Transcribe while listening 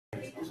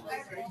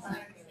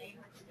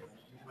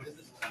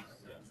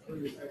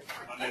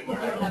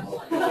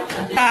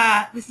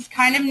This is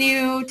kind of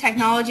new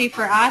technology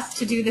for us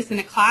to do this in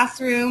a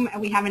classroom.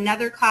 We have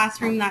another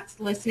classroom that's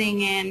listening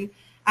in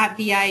at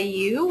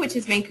VIU, which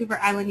is Vancouver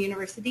Island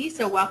University.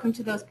 So welcome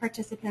to those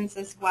participants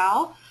as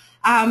well.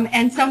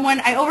 And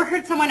I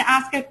overheard someone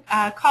ask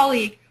a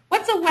colleague,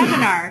 what's a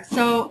webinar?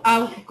 So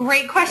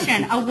great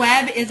question. A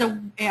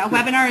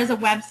webinar is a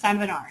web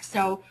seminar.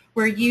 So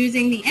we're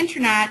using the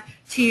internet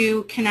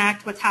to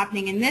connect what's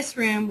happening in this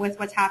room with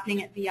what's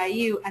happening at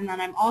VIU, and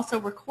then I'm also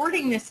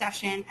recording this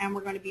session and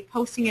we're going to be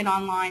posting it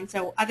online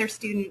so other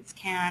students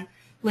can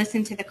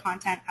listen to the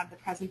content of the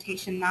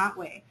presentation that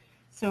way.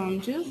 So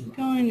I'm just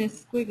going to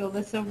squiggle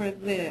this over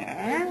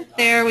there.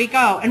 There we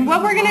go. And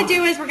what we're going to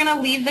do is we're going to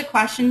leave the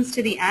questions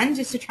to the end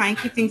just to try and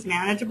keep things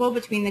manageable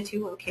between the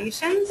two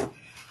locations.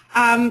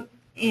 And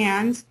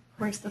of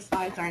course the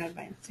slides aren't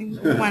advancing.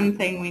 One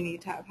thing we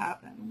need to have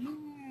happen.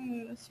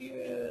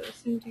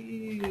 Yes,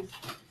 indeed.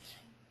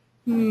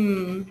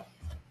 No,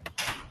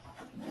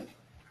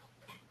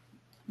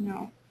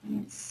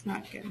 it's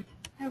not good.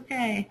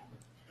 Okay.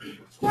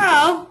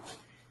 Well,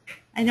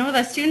 I know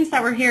the students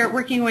that were here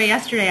working away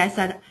yesterday, I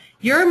said,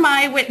 you're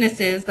my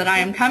witnesses that I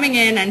am coming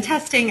in and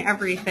testing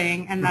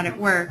everything and that it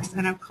works.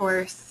 And of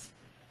course,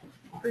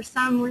 for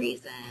some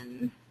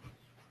reason,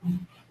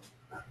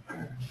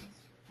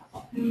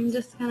 I'm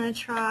just going to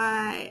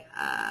try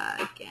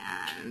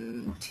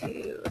again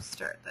to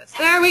start this.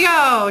 There we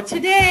go.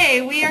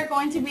 Today we are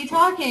going to be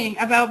talking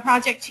about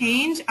Project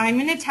Change. I'm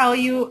going to tell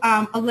you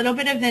a little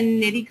bit of the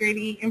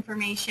nitty-gritty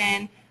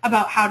information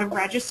about how to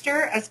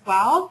register as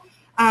well.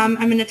 I'm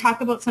going to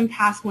talk about some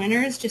past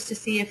winners just to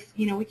see if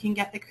we can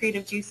get the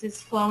creative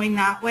juices flowing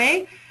that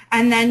way.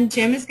 And then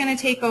Jim is going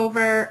to take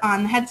over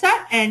on the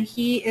headset, and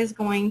he is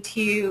going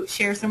to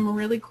share some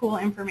really cool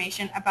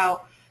information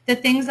about the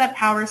things that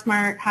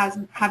PowerSmart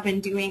have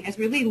been doing as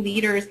really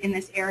leaders in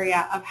this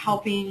area of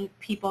helping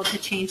people to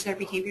change their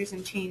behaviors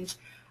and change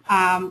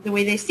the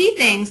way they see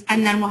things,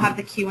 and then we'll have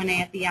the Q&A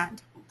at the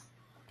end.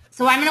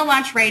 So I'm going to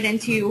launch right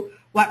into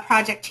what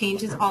Project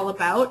Change is all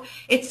about.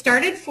 It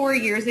started 4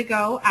 years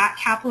ago at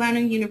Capilano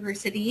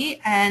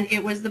University, and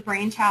it was the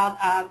brainchild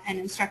of an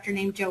instructor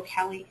named Joe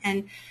Kelly.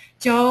 And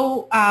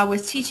Joe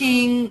was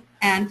teaching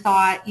and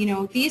thought,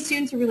 these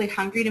students are really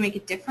hungry to make a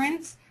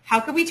difference. How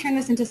could we turn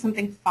this into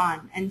something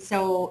fun? And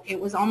so it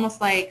was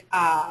almost like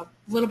a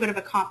little bit of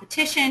a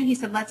competition. He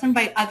said, let's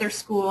invite other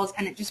schools,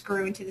 and it just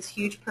grew into this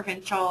huge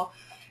provincial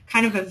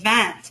kind of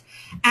event.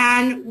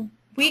 And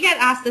we get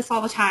asked this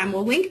all the time,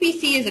 well,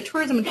 LinkBC is a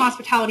tourism and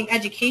hospitality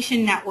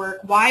education network.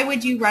 Why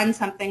would you run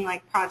something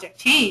like Project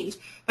Change?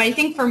 But I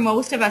think for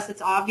most of us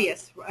it's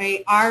obvious,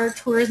 right? Our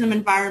tourism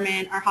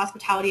environment, our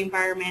hospitality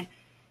environment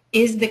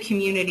is the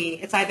community.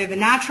 It's either the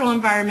natural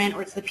environment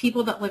or it's the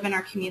people that live in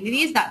our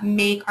communities that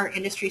make our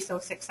industry so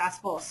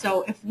successful.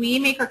 So if we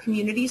make our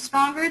communities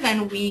stronger,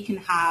 then we can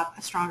have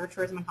a stronger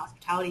tourism and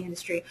hospitality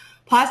industry.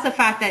 Plus the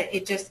fact that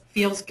it just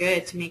feels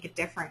good to make a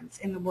difference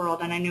in the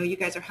world, and I know you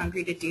guys are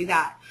hungry to do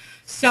that.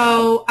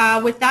 So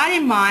with that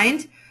in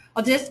mind,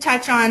 I'll just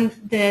touch on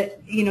the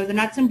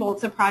nuts and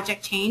bolts of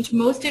Project Change.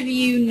 Most of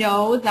you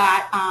know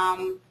that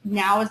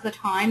now is the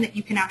time that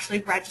you can actually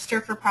register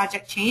for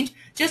Project Change.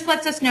 Just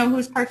lets us know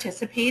who's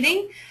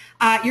participating.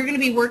 You're going to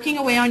be working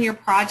away on your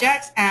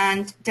projects,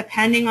 and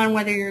depending on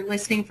whether you're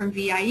listening from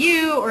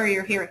VIU or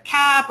you're here at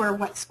CAP or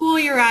what school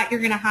you're at,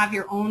 you're going to have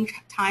your own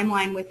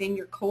timeline within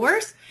your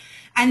course.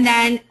 And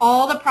then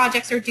all the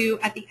projects are due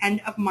at the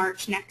end of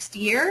March next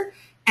year,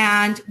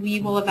 and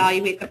we will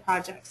evaluate the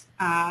projects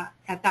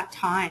at that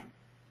time.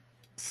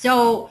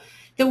 So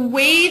the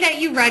way that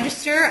you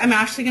register, I'm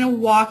actually going to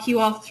walk you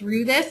all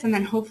through this, and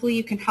then hopefully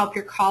you can help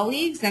your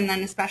colleagues, and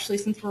then especially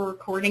since we're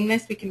recording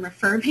this, we can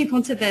refer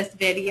people to this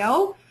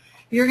video.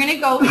 You're going to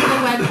go to the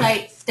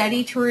website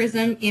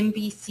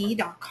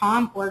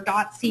studytourismimbc.com or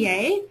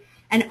 .ca,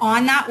 and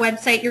on that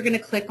website you're going to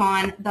click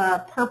on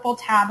the purple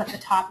tab at the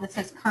top that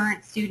says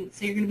Current Students.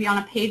 So you're going to be on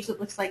a page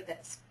that looks like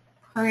this,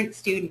 Current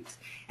Students.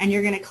 And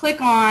you're going to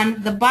click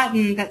on the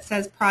button that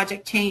says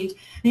Project Change.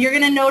 And you're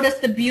going to notice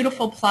the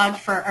beautiful plug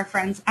for our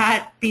friends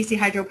at BC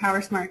Hydro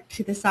PowerSmart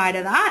to the side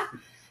of that.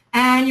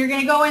 And you're going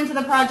to go into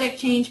the Project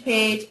Change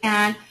page,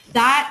 and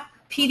that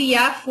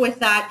PDF with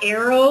that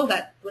arrow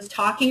that was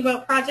talking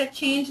about Project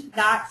Change,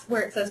 that's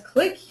where it says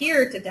click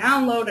here to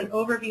download an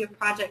overview of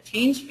Project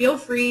Change. Feel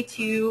free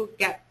to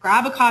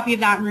grab a copy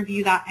of that and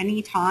review that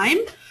anytime,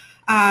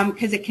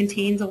 because it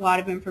contains a lot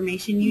of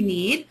information you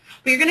need.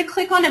 But you're going to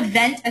click on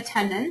Event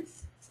Attendance.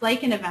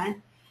 Like an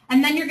event,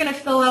 and then you're going to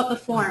fill out the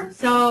form.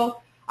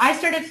 So I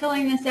started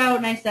filling this out,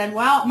 and I said,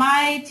 well,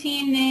 my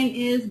team name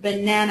is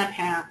Banana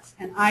Pants,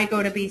 and I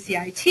go to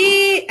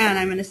BCIT, and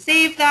I'm going to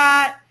save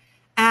that,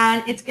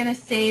 and it's going to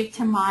save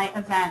to my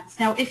events.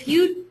 Now, if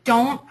you've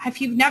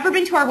never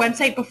been to our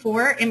website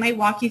before, it might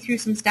walk you through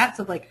some steps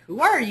of like,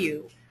 who are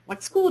you?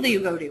 What school do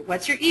you go to?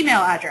 What's your email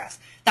address?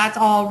 That's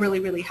all really,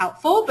 really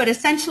helpful, but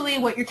essentially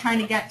what you're trying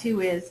to get to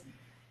is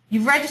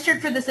you've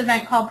registered for this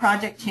event called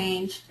Project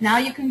Change. Now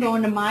you can go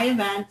into My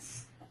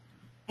Events,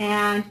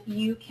 and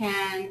you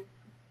can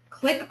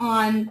click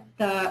on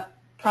the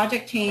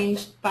project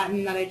change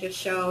button that I just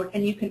showed,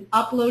 and you can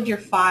upload your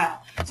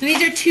file. So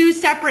these are two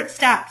separate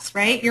steps,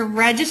 right? You're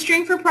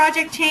registering for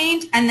project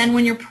change, and then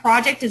when your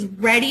project is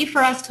ready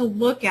for us to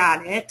look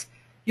at it,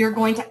 you're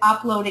going to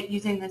upload it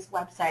using this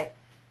website.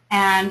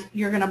 And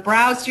you're going to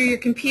browse through your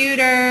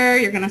computer,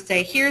 you're going to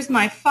say, here's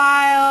my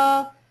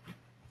file,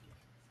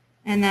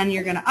 and then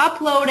you're going to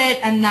upload it,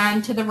 and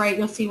then to the right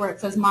you'll see where it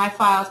says My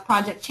Files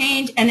Project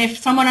Change. And if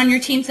someone on your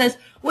team says,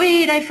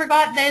 wait, I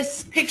forgot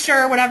this picture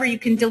or whatever, you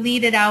can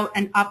delete it out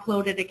and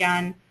upload it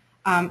again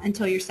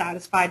until you're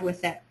satisfied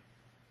with it.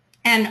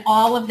 And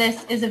all of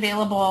this is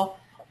available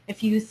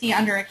if you see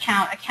under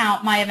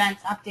Account, My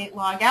Events, Update,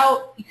 Log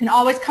Out. You can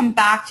always come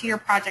back to your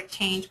project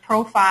change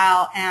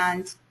profile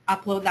and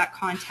upload that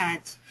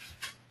content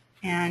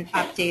and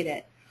update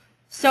it.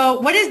 So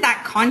what is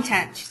that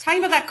content? She's talking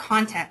about that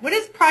content. What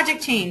is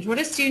project change? What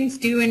do students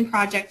do in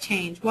project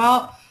change?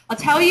 Well, I'll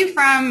tell you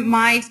from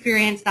my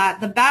experience that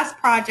the best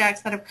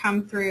projects that have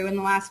come through in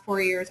the last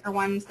 4 years are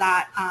ones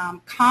that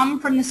come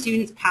from the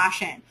students'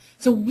 passion.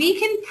 So we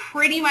can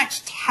pretty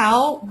much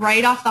tell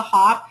right off the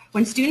hop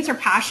when students are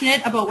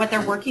passionate about what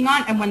they're working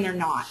on and when they're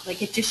not.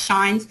 Like, it just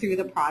shines through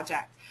the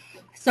project.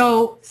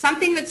 So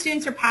something that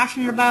students are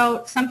passionate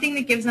about, something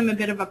that gives them a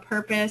bit of a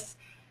purpose.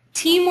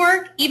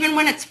 Teamwork, even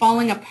when it's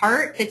falling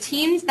apart, the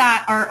teams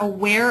that are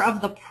aware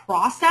of the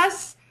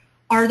process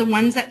are the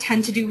ones that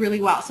tend to do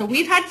really well. So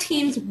we've had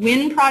teams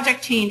win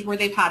project change where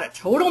they've had a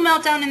total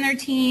meltdown in their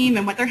team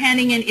and what they're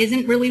handing in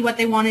isn't really what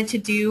they wanted to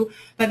do,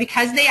 but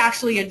because they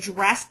actually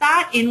address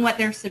that in what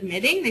they're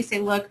submitting, they say,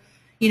 look,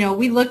 you know,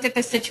 we looked at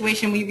this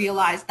situation, we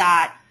realized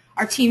that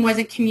our team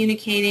wasn't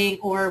communicating,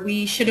 or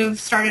we should have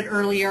started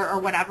earlier, or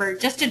whatever.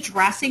 Just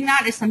addressing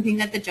that is something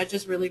that the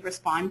judges really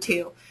respond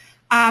to.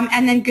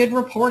 And then good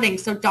reporting,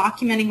 so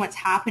documenting what's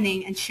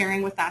happening and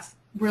sharing with us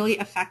really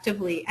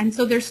effectively. And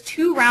so there's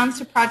 2 rounds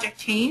to project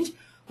change.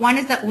 One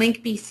is that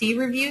LinkBC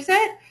reviews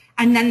it,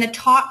 and then the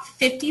top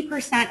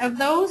 50% of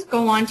those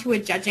go on to a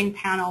judging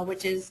panel,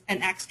 which is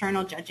an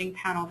external judging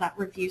panel that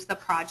reviews the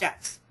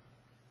projects.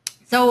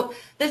 So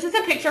this is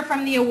a picture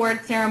from the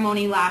award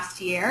ceremony last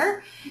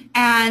year,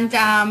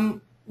 and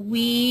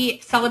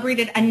we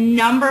celebrated a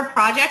number of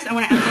projects. I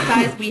want to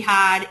emphasize we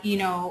had, you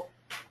know,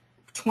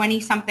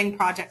 20-something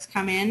projects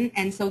come in,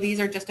 and so these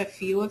are just a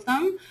few of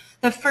them.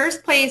 The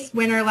first place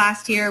winner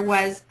last year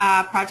was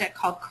a project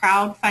called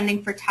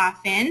Crowdfunding for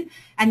TAFIN,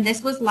 and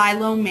this was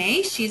Lilo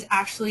May. She's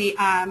actually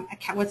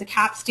was a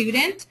CAP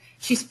student.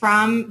 She's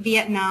from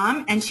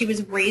Vietnam, and she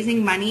was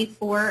raising money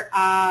for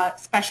a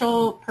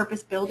special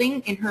purpose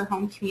building in her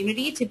home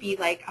community to be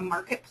like a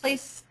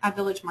marketplace, a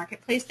village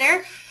marketplace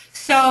there.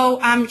 So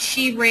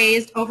she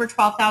raised over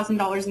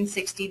 $12,000 in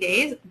 60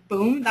 days.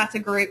 Boom, that's a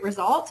great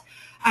result.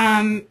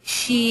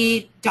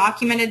 She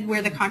documented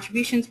where the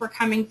contributions were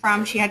coming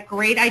from. She had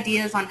great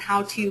ideas on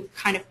how to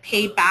kind of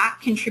pay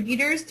back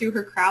contributors through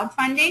her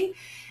crowdfunding.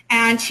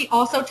 And she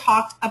also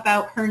talked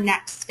about her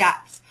next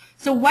steps.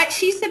 So what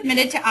she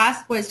submitted to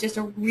us was just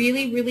a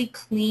really, really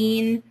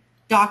clean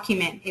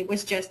document. It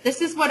was just,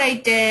 this is what I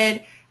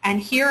did, and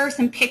here are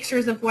some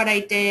pictures of what I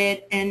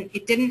did, and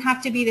it didn't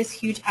have to be this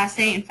huge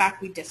essay. In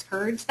fact, we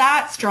discouraged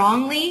that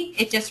strongly.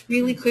 It just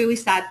really clearly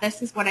said,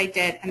 this is what I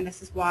did, and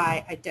this is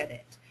why I did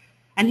it.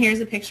 And here's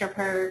a picture of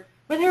her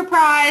with her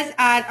prize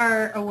at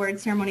our award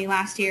ceremony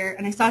last year,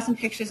 and I saw some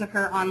pictures of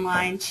her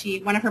online.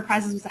 One of her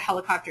prizes was a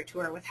helicopter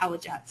tour with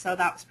Helijet, so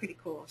that was pretty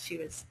cool. She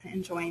was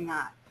enjoying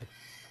that.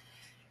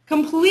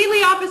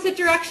 Completely opposite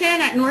direction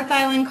at North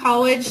Island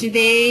College,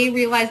 they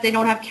realized they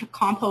don't have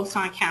compost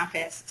on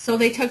campus. So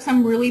they took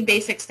some really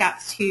basic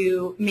steps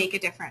to make a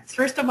difference.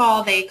 First of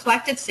all, they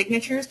collected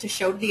signatures to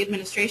show to the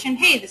administration,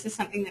 hey, this is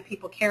something that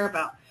people care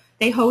about.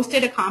 They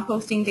hosted a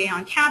composting day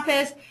on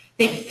campus.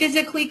 They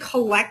physically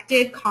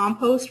collected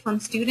compost from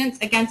students,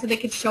 again, so they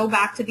could show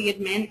back to the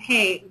admin,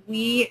 hey,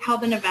 we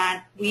held an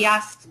event, we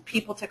asked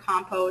people to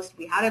compost,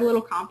 we had a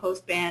little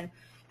compost bin,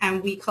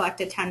 and we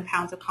collected 10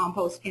 pounds of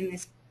compost in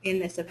this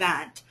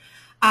event.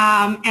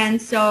 And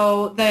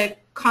so the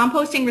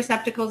composting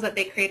receptacles that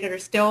they created are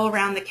still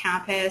around the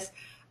campus.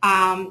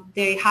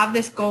 They have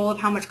this goal of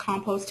how much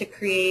compost to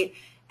create.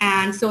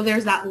 And so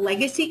there's that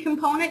legacy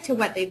component to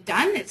what they've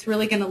done. It's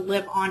really going to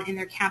live on in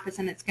their campus,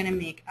 and it's going to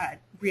make a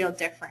real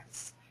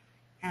difference.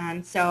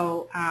 And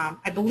so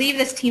I believe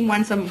this team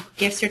won some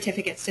gift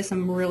certificates to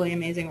some really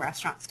amazing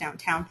restaurants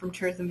downtown from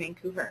Tourism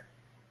Vancouver.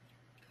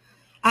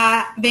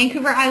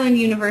 Vancouver Island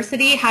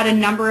University had a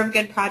number of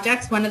good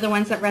projects. One of the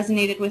ones that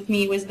resonated with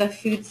me was the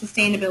food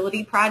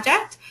sustainability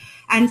project.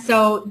 And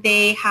so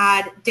they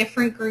had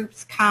different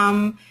groups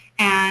come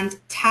and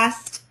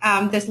test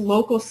this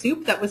local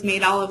soup that was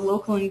made all of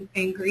local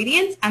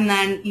ingredients, and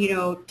then, you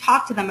know,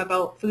 talk to them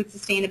about food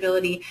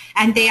sustainability.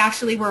 And they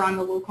actually were on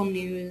the local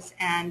news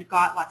and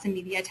got lots of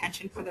media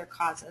attention for their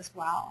cause as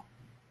well.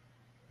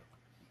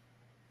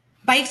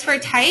 Bikes for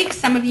Tykes,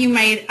 some of you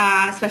might,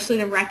 especially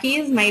the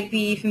Reckies, might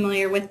be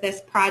familiar with this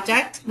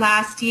project.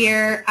 Last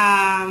year,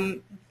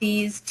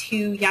 these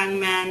two young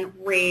men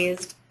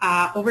raised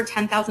over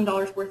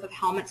 $10,000 worth of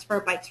helmets for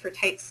a Bikes for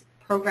Tykes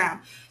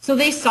program. So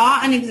they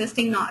saw an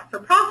existing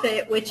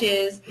not-for-profit, which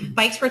is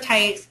Bikes for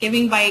Tykes,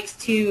 giving bikes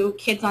to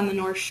kids on the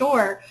North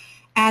Shore.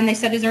 And they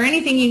said, is there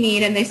anything you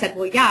need? And they said,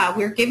 well, yeah,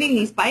 we're giving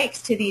these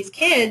bikes to these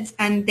kids,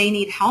 and they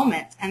need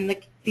helmets. And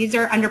these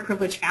are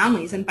underprivileged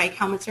families, and bike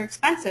helmets are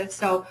expensive.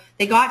 So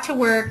they got to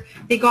work.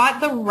 They got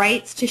the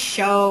rights to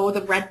show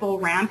the Red Bull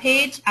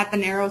Rampage at the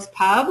Narrows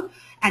Pub.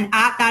 And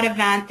at that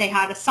event, they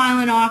had a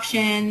silent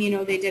auction. You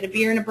know, they did a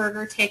beer and a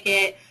burger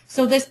ticket.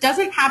 So this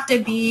doesn't have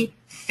to be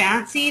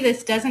fancy.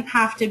 This doesn't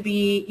have to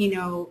be, you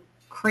know,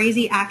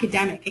 crazy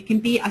academic. It can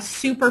be a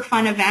super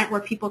fun event where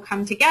people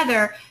come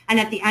together,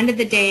 and at the end of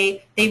the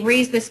day, they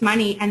raised this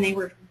money, and they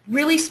were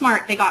really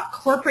smart. They got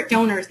corporate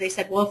donors. They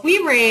said, well, if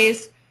we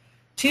raised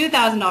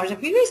 $2,000,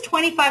 if we raised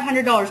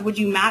 $2,500, would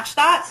you match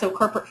that? So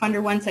corporate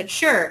funder one said,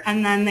 sure.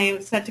 And then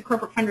they said to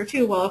corporate funder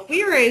two, well, if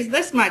we raised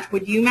this much,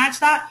 would you match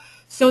that?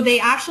 So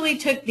they actually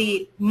took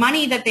the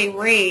money that they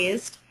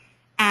raised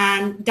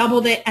and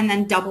doubled it, and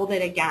then doubled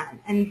it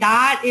again. And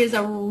that is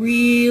a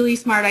really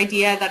smart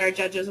idea that our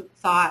judges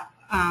thought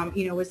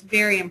you know, was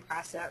very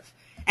impressive.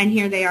 And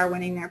here they are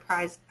winning their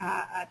prize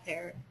at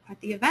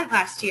the event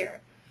last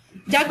year.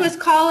 Douglas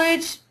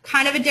College,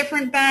 kind of a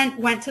different bent,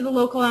 went to the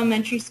local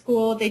elementary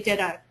school. They did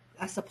a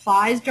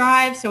supplies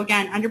drive. So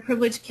again,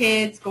 underprivileged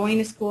kids going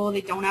to school, they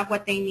don't have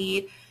what they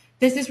need.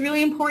 This is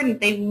really important.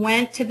 They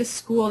went to the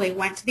school, they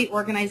went to the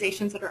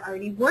organizations that are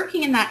already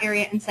working in that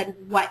area and said,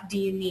 what do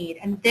you need?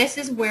 And this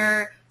is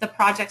where the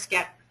projects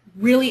get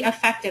really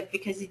effective,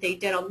 because they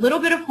did a little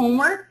bit of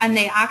homework and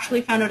they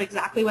actually found out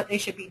exactly what they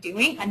should be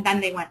doing, and then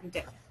they went and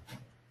did it.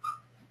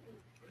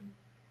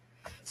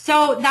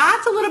 So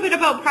that's a little bit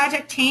about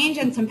Project Change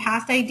and some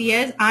past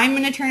ideas. I'm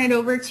going to turn it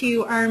over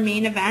to our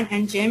main event,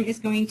 and Jim is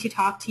going to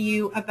talk to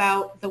you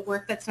about the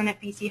work that's done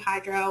at BC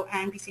Hydro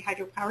and BC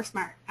Hydro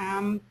PowerSmart.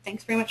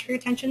 Thanks very much for your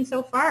attention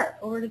so far.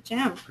 Over to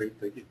Jim. Great,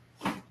 thank you.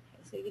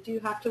 So you do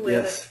have to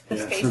wear the space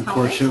helmet.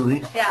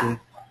 Unfortunately. Yeah.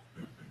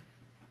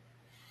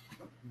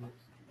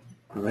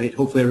 All right,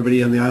 hopefully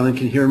everybody on the island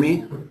can hear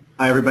me.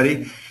 Hi,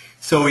 everybody.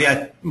 So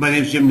yeah, my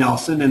name is Jim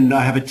Nelson, and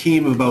I have a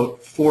team of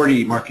about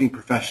 40 marketing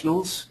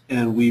professionals,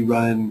 and we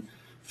run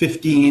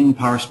 15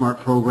 PowerSmart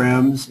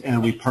programs,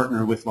 and we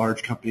partner with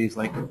large companies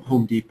like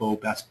Home Depot,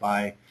 Best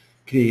Buy,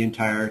 Canadian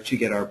Tire to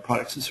get our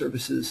products and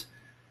services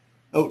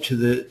out to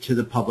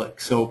the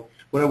public. So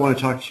what I want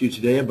to talk to you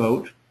today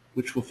about,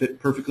 which will fit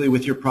perfectly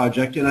with your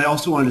project, and I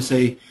also wanted to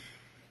say,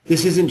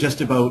 this isn't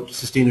just about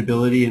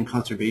sustainability and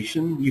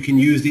conservation. You can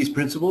use these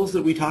principles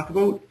that we talk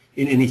about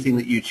in anything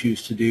that you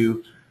choose to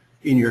do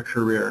in your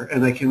career.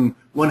 And I can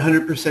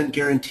 100%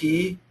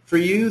 guarantee for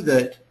you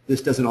that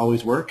this doesn't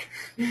always work.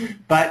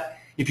 But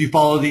if you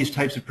follow these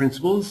types of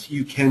principles,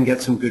 you can get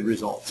some good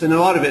results. And a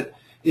lot of it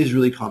is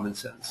really common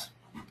sense.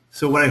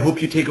 So what I hope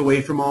you take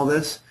away from all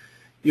this,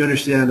 you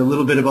understand a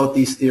little bit about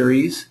these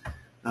theories.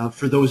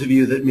 For those of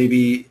you that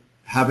maybe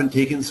haven't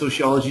taken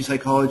sociology,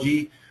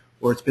 psychology,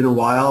 or it's been a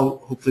while,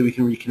 hopefully we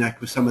can reconnect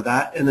with some of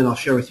that, and then I'll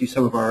share with you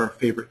some of our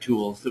favorite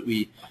tools that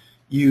we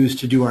use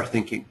to do our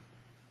thinking.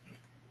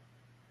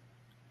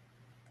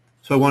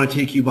 So I want to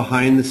take you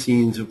behind the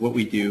scenes of what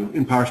we do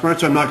in PowerSmart.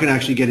 So I'm not going to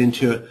actually get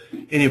into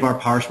any of our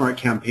PowerSmart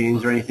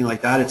campaigns or anything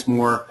like that. It's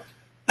more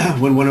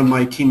when one of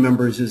my team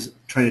members is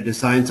trying to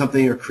design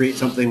something or create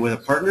something with a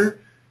partner,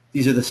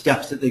 these are the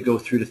steps that they go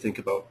through to think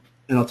about.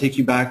 And I'll take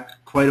you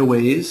back quite a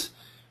ways.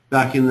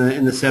 Back in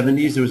the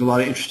 70s, there was a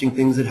lot of interesting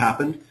things that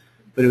happened.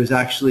 But it was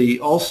actually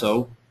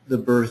also the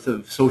birth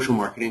of social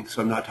marketing. So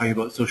I'm not talking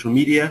about social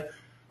media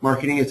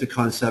marketing. It's a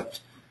concept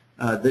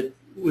that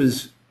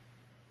was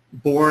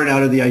born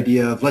out of the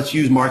idea of let's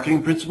use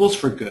marketing principles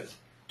for good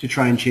to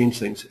try and change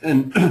things.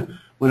 And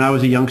when I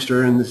was a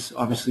youngster, and this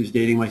obviously is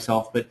dating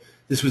myself, but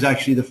this was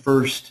actually the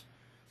first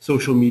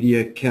social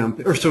media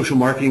campaign or social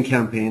marketing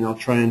campaign. I'll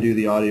try and do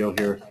the audio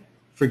here.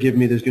 Forgive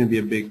me, there's going to be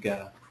a big...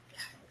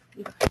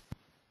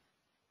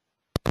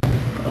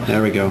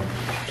 There we go.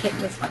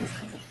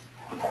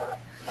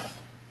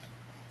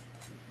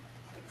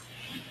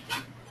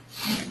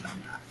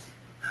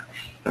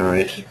 All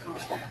right.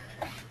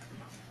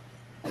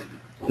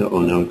 Oh,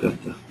 no, we've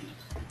got the...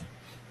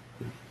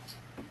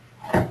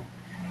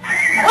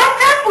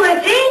 What's up,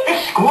 Lizzie? The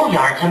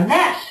schoolyard's a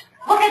mess.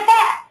 Look at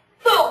that.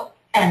 Boom.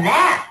 And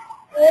that.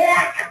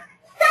 Yeah.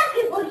 Some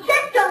people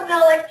just don't know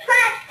what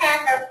trash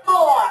cans are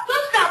for. So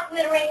stop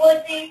littering,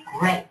 Lizzie.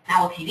 Great.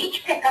 Now, if you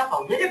each pick up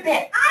a little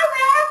bit. I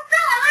will.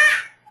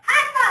 I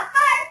thought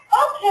first.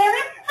 Okay,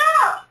 let's go.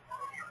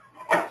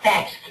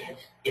 Thanks,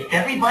 kids. If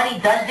everybody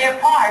does their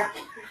part,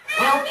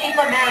 we'll keep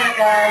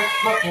America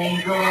looking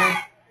good.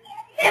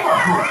 Give a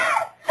hoot.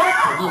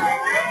 Absolutely.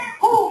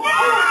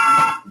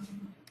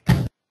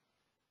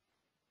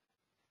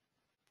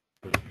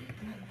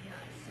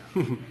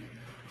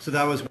 So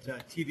that was what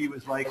TV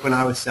was like when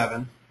I was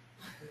 7.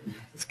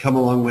 it's come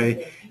a long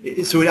way.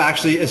 So it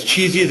actually, as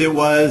cheesy as it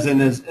was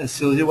and as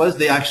silly as it was,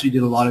 they actually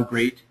did a lot of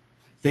great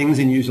things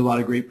and used a lot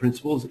of great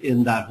principles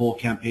in that whole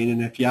campaign.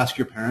 And if you ask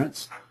your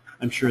parents,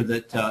 I'm sure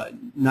that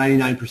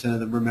 99% of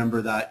them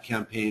remember that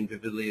campaign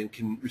vividly and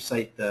can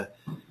recite the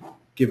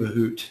give a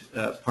hoot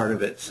part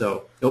of it.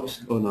 So,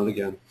 oops, oh, not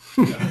again.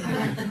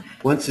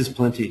 Once is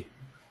plenty.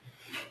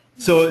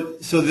 So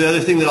the other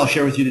thing that I'll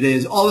share with you today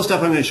is all the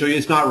stuff I'm going to show you.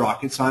 It's not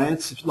rocket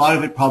science. A lot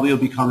of it probably will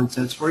be common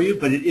sense for you,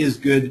 but it is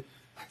good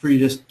for you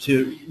just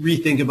to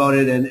rethink about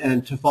it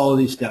and to follow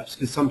these steps,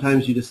 because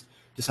sometimes you just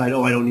decide,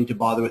 oh, I don't need to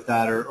bother with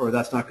that, or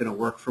that's not going to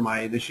work for my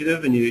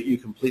initiative, and you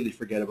completely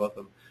forget about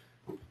them.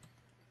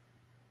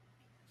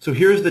 So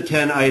here's the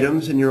 10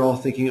 items, and you're all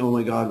thinking, oh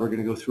my God, we're going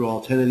to go through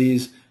all 10 of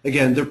these.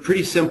 Again, they're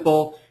pretty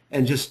simple,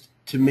 and just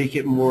to make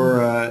it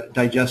more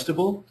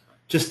digestible,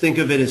 just think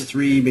of it as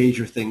 3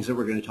 major things that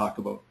we're going to talk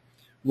about.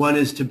 One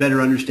is to better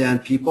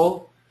understand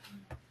people,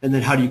 and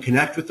then how do you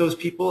connect with those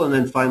people, and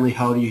then finally,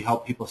 how do you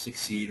help people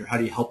succeed, or how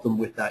do you help them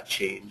with that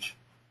change?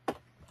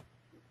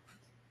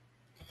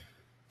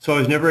 So I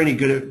was never any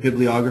good at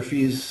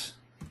bibliographies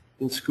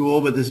in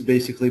school, but this is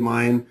basically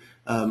mine.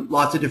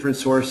 Lots of different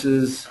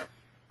sources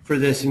for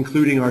this,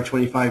 including our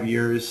 25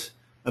 years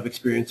of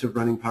experience of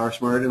running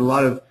PowerSmart, and a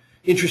lot of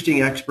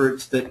interesting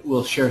experts that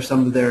will share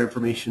some of their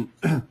information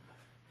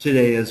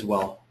today as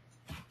well.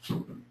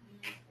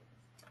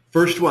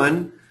 First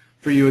one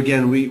for you,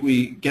 again,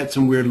 we get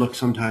some weird looks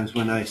sometimes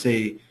when I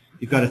say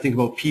you've got to think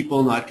about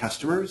people, not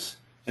customers,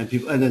 and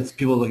then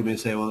people look at me and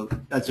say, well,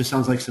 that just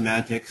sounds like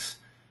semantics.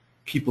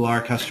 People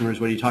are customers.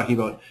 What are you talking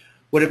about?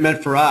 What it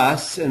meant for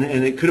us, and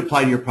it could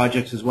apply to your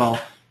projects as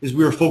well, is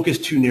we were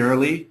focused too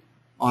narrowly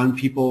on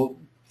people,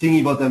 thinking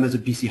about them as a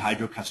BC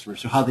Hydro customer,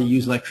 so how they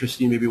use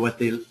electricity, maybe what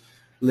they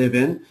live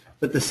in.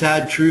 But the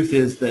sad truth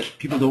is that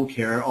people don't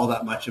care all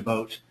that much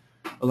about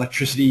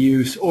electricity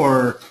use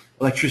or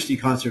electricity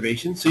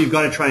conservation, so you've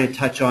got to try and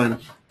touch on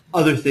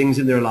other things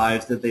in their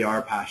lives that they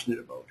are passionate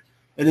about.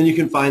 And then you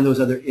can find those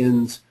other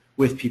ins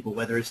with people,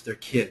 whether it's their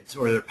kids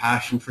or their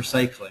passion for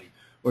cycling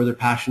or their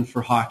passion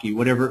for hockey,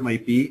 whatever it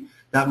might be.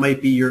 That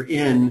might be your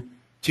in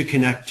to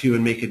connect to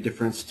and make a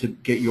difference to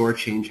get your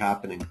change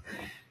happening.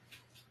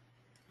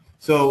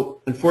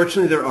 So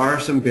unfortunately, there are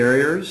some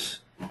barriers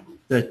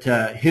that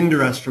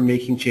hinder us from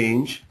making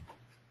change.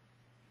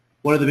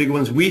 One of the big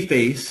ones we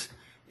face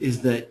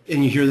is that,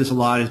 and you hear this a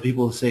lot, is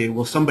people say,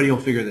 well, somebody will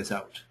figure this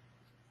out.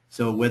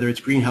 So whether it's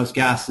greenhouse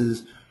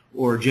gases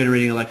or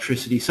generating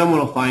electricity, someone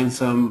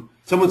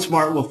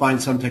smart will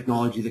find some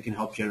technology that can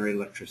help generate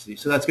electricity.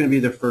 So that's going to be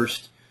their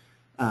first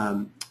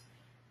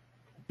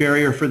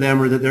barrier for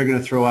them, or that they're going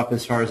to throw up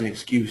as far as an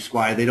excuse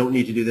why they don't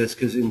need to do this,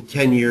 because in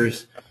 10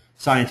 years,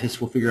 scientists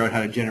will figure out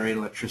how to generate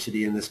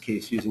electricity, in this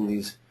case, using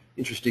these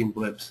interesting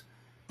blips.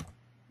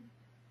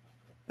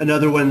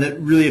 Another one that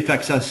really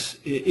affects us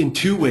in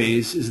 2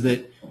 ways is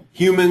that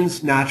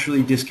humans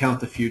naturally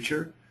discount the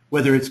future,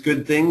 whether it's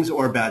good things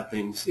or bad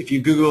things. If you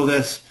Google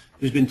this,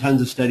 there's been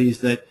tons of studies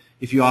that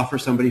if you offer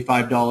somebody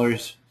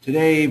 $5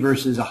 today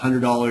versus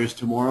 $100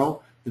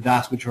 tomorrow, the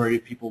vast majority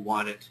of people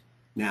want it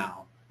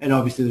now. And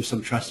obviously there's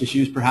some trust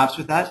issues perhaps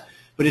with that,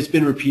 but it's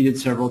been repeated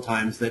several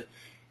times that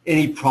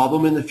any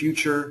problem in the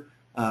future,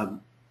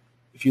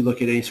 if you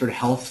look at any sort of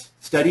health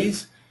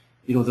studies,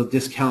 they'll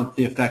discount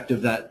the effect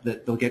of that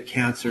they'll get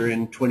cancer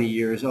in 20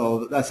 years.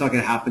 Oh, that's not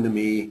going to happen to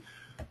me.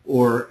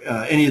 Or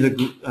any of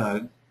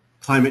the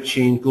climate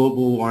change,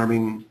 global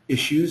warming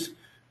issues,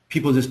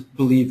 people just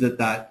believe that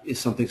that is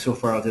something so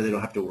far out there they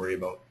don't have to worry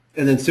about.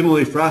 And then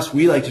similarly for us,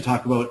 we like to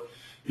talk about,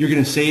 you're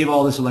going to save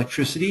all this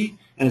electricity,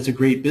 and it's a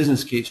great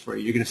business case for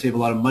you. You're going to save a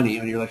lot of money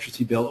on your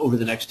electricity bill over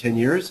the next 10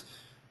 years.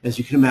 As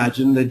you can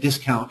imagine, they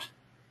discount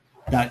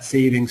that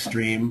saving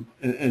stream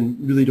and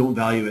really don't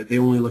value it. They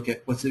only look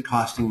at what's it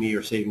costing me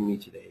or saving me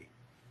today.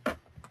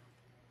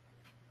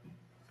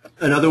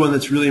 Another one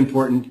that's really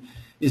important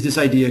is this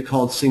idea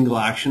called single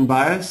action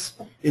bias.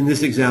 In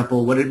this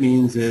example, what it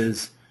means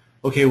is,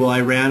 okay, well, I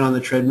ran on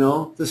the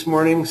treadmill this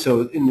morning,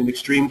 so in an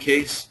extreme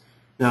case,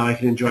 now I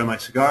can enjoy my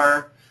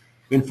cigar.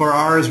 And for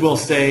ours, we'll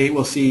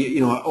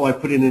see, oh, I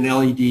put in an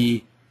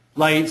LED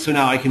light, so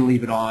now I can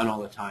leave it on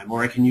all the time,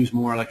 or I can use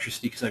more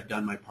electricity because I've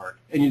done my part.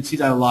 And you'd see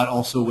that a lot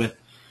also with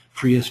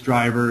Prius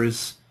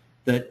drivers,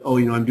 that, oh,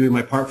 I'm doing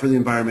my part for the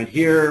environment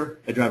here,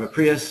 I drive a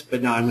Prius,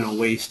 but now I'm going to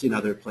waste in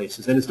other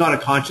places. And it's not a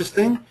conscious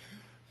thing,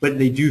 but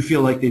they do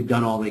feel like they've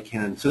done all they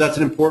can. So that's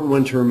an important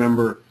one to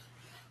remember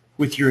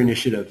with your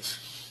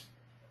initiatives.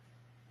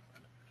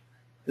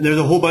 And there's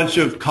a whole bunch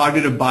of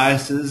cognitive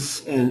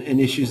biases and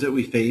issues that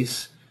we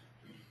face.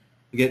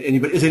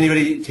 Again, does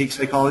anybody take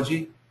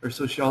psychology or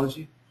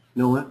sociology?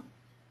 No one?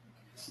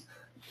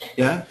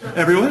 Yeah?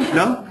 Everyone?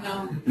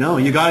 No? No,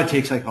 you got to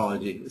take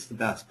psychology. It's the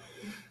best.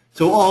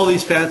 So all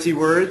these fancy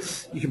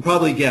words, you can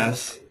probably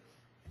guess.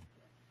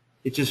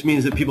 It just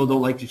means that people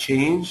don't like to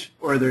change,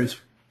 or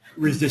there's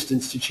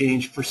resistance to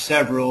change for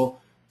several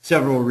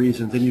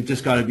reasons, and you've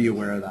just got to be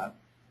aware of that.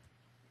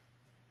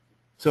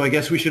 So I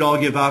guess we should all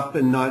give up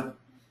and not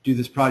do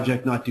this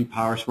project, not do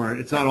PowerSmart.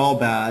 It's not all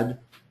bad.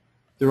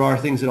 there are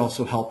things that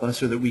also help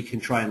us or that we can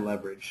try and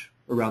leverage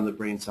around the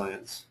brain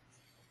science.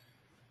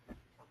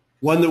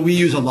 One that we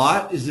use a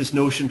lot is this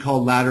notion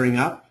called laddering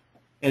up,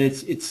 and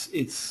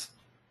it's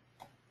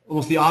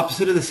almost the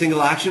opposite of the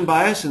single action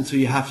bias, and so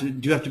you have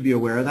to be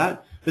aware of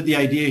that. But the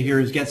idea here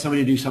is get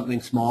somebody to do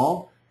something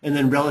small, and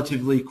then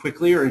relatively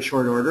quickly or in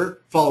short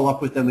order, follow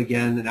up with them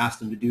again and ask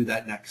them to do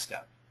that next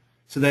step.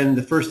 So then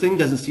the first thing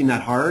doesn't seem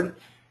that hard,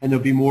 and they'll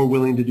be more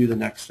willing to do the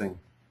next thing.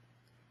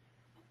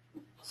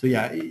 So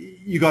yeah,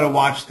 you got to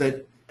watch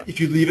that. If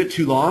you leave it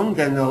too long,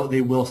 then they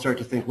will start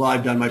to think, well,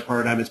 I've done my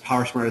part, I'm as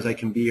power smart as I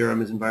can be, or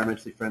I'm as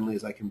environmentally friendly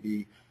as I can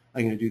be.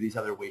 I'm going to do these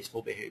other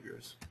wasteful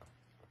behaviors.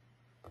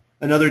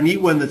 Another neat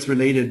one that's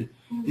related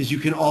is you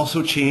can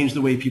also change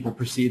the way people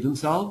perceive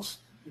themselves.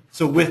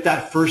 So with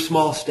that first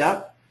small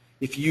step,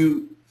 if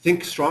you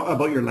think strong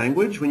about your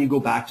language, when you go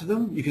back to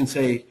them, you can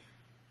say,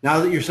 now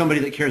that you're somebody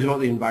that cares about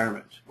the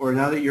environment, or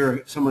now that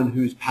you're someone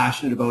who's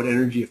passionate about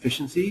energy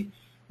efficiency,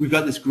 we've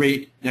got this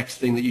great next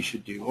thing that you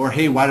should do. Or,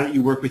 hey, why don't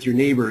you work with your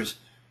neighbors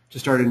to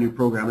start a new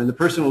program? And the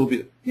person will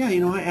be, yeah, you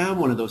know, I am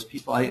one of those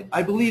people.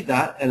 I believe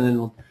that, and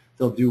then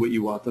they'll do what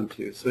you want them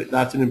to. So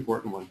that's an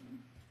important one.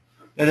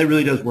 And it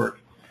really does work.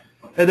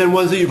 And then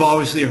ones that you've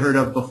obviously heard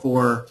of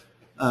before,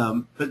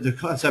 but the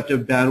concept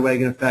of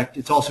bandwagon effect,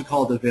 it's also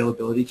called the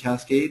availability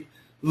cascade.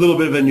 A little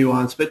bit of a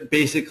nuance, but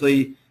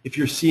basically, if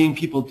you're seeing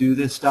people do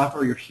this stuff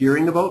or you're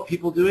hearing about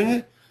people doing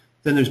it,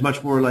 then there's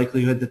much more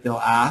likelihood that they'll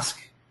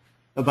ask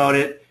about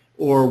it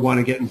or want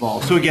to get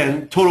involved. So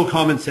again, total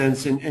common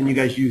sense, and you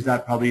guys use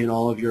that probably in a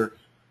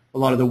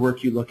lot of the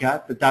work you look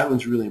at, but that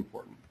one's really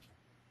important.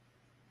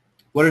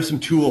 What are some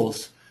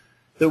tools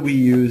that we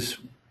use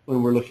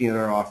when we're looking at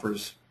our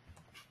offers?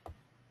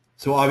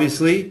 So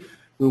obviously,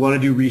 we want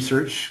to do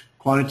research,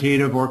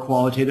 quantitative or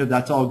qualitative,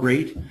 that's all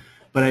great,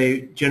 but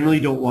I generally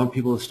don't want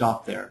people to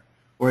stop there,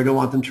 or I don't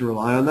want them to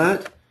rely on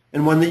that.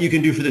 And one that you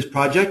can do for this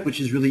project, which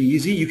is really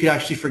easy, you could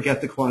actually forget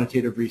the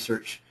quantitative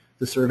research,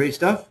 the survey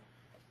stuff,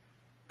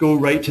 go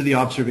right to the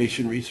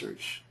observation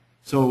research.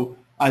 So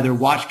either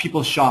watch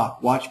people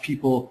shop, watch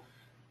people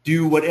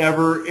do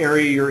whatever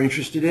area you're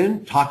interested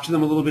in, talk to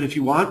them a little bit if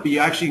you want, but you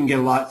actually can get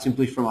a lot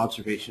simply from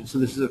observation. So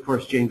this is, of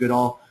course, Jane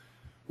Goodall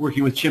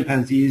working with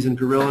chimpanzees and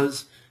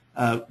gorillas.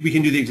 We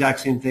can do the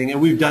exact same thing,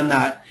 and we've done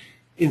that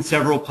in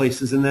several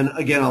places. And then,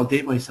 again, I'll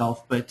date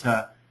myself,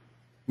 but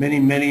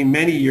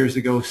many years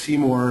ago,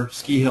 Seymour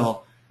Ski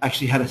Hill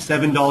actually had a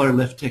 $7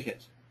 lift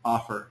ticket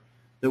offer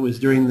that was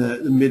during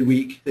the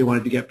midweek. They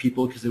wanted to get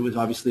people because it was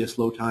obviously a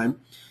slow time.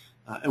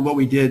 And what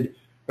we did,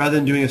 rather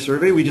than doing a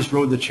survey, we just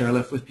rode the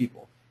chairlift with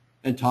people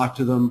and talked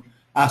to them,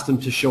 asked them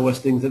to show us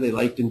things that they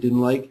liked and didn't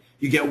like.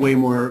 You get way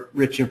more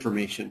rich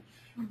information.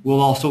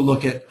 We'll also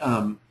look at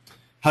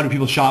how do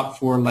people shop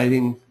for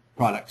lighting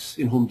products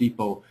in Home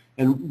Depot.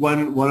 And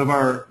one of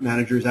our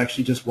managers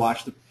actually just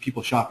watched the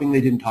people shopping.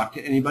 They didn't talk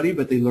to anybody,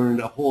 but they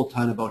learned a whole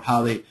ton about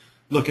how they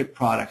look at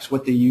products,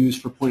 what they use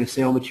for point of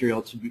sale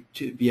material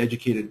to be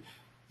educated.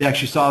 They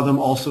actually saw them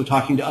also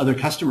talking to other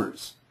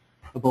customers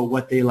about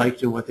what they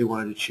liked and what they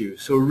wanted to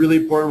choose. So a really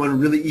important one,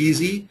 really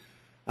easy,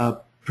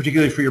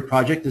 particularly for your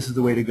project. This is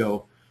the way to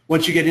go.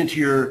 Once you get into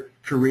your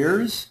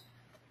careers,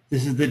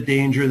 this is the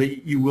danger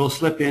that you will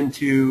slip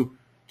into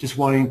just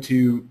wanting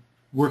to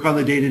work on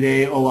the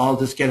day-to-day. Oh, I'll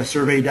just get a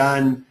survey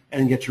done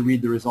and get to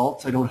read the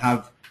results. I don't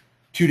have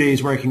 2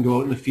 days where I can go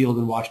out in the field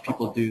and watch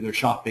people do their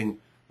shopping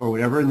or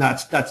whatever, and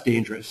that's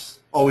dangerous.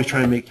 Always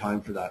try to make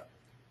time for that.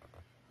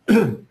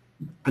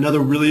 Another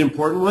really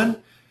important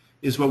one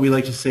is what we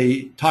like to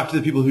say, talk to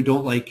the people who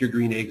don't like your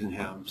green eggs and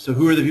ham. So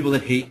who are the people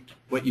that hate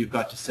what you've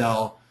got to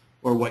sell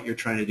or what you're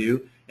trying to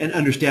do, and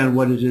understand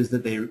what it is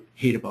that they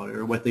hate about it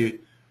or what they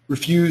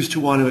refuse to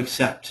want to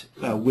accept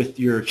with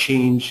your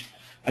change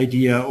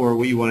idea or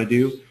what you want to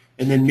do.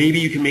 And then maybe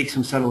you can make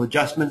some subtle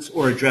adjustments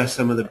or address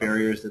some of the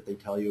barriers that they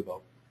tell you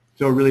about.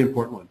 So a really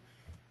important one.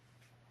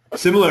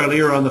 Similarly,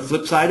 or on the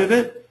flip side of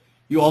it,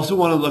 you also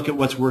want to look at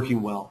what's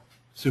working well.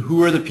 So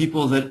who are the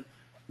people that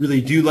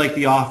really do like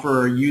the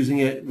offer or using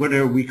it, what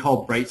are we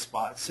call bright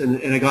spots.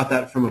 And I got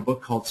that from a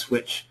book called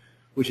Switch,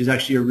 which is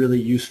actually a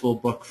really useful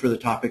book for the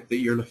topic that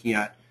you're looking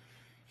at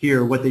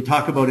here. What they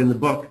talk about in the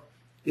book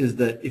is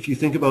that if you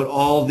think about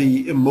all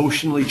the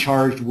emotionally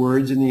charged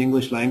words in the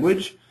English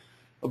language,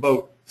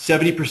 about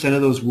 70%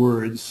 of those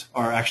words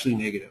are actually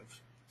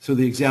negative. So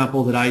the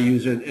example that I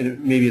use,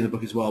 and maybe in the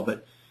book as well,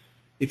 but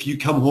if you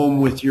come home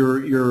with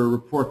your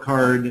report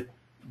card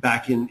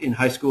back in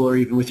high school or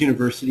even with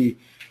university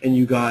and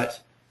you got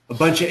a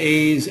bunch of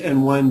A's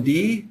and 1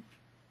 D,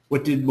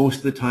 what did most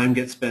of the time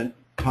get spent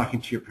talking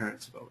to your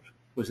parents about?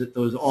 Was it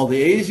all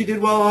the A's you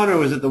did well on, or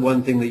was it the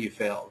one thing that you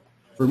failed?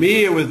 For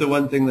me, it was the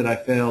one thing that I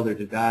failed or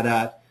did bad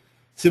at.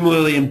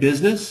 Similarly, in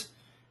business,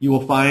 you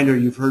will find, or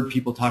you've heard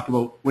people talk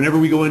about, whenever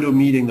we go into a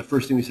meeting, the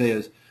first thing we say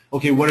is,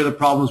 okay, what are the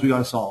problems we got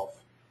to solve?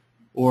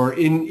 Or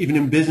even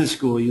in business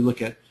school, you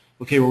look at,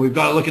 okay, well, we've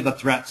got to look at the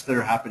threats that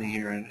are happening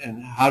here,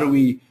 and how do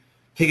we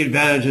take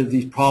advantage of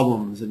these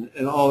problems and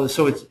all this.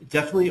 So it's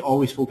definitely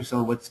always focused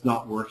on what's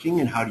not working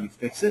and how do you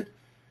fix it.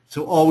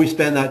 So always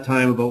spend that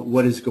time about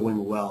what is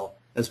going well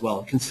as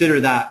well. Consider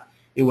that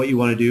in what you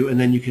want to do, and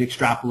then you can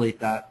extrapolate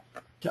that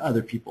to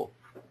other people.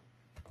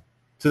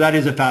 So that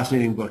is a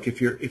fascinating book if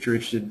you're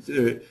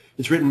interested.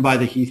 It's written by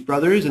the Heath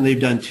brothers, and they've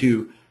done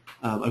two.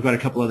 I've got a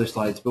couple other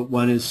slides, but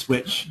one is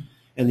Switch,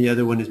 and the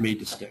other one is Made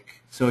to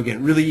Stick. So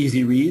again, really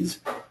easy reads,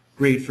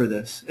 great for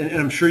this. And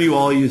I'm sure you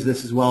all use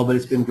this as well, but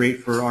it's been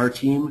great for our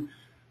team,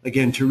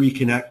 again, to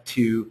reconnect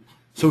to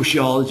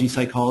sociology,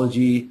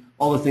 psychology,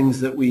 all the things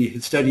that we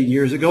had studied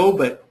years ago,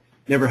 but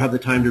never have the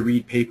time to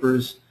read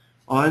papers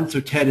on. So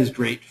TED is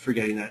great for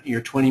getting that.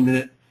 Your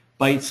 20-minute,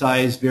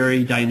 bite-sized,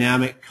 very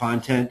dynamic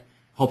content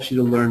helps you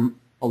to learn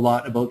a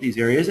lot about these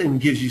areas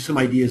and gives you some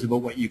ideas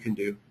about what you can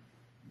do.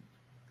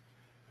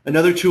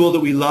 Another tool that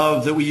we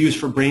love, that we use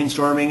for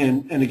brainstorming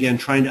and again,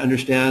 trying to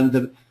understand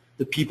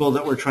the people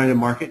that we're trying to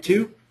market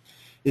to,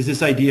 is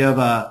this idea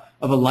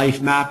of a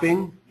life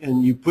mapping,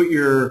 and you put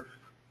your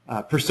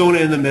persona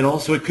in the middle.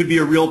 So it could be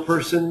a real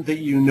person that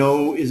you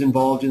know is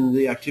involved in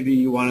the activity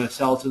you want to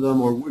sell to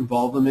them or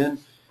involve them in.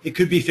 It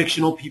could be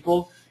fictional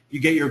people. You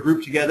get your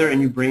group together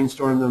and you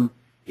brainstorm them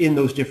in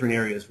those different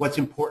areas. What's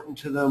important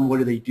to them? What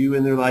do they do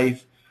in their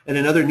life? And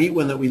another neat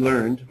one that we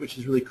learned, which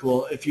is really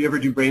cool, if you ever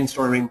do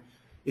brainstorming,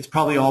 it's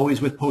probably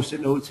always with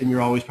Post-it notes and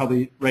you're always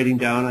probably writing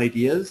down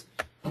ideas.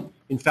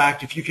 In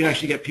fact, if you can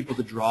actually get people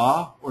to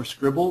draw or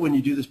scribble when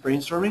you do this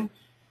brainstorming,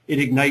 it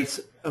ignites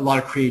a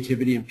lot of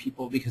creativity in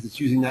people because it's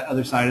using that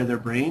other side of their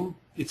brain.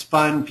 It's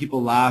fun.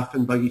 People laugh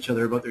and bug each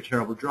other about their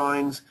terrible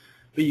drawings,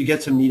 but you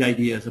get some neat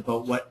ideas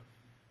about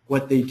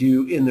what they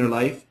do in their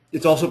life.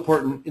 It's also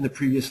important in the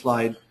previous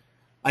slide.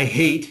 I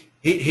hate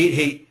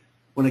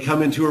when I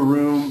come into a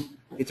room,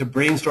 it's a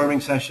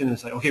brainstorming session, and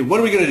it's like, okay, what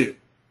are we going to do?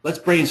 Let's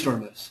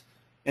brainstorm this.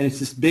 And it's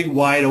this big,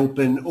 wide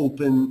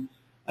open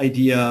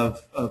idea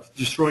of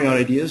just throwing out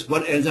ideas.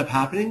 What ends up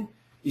happening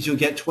is you'll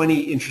get 20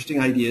 interesting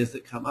ideas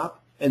that come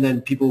up, and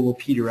then people will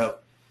peter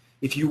out.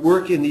 If you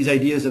work in these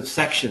ideas of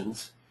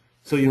sections,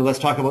 so let's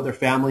talk about their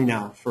family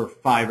now for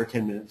 5 or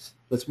 10 minutes.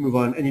 Let's move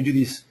on. And you do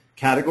these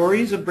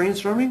categories of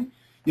brainstorming,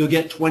 you'll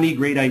get 20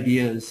 great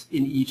ideas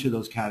in each of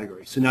those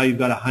categories. So now you've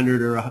got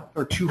 100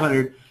 or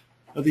 200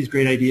 of these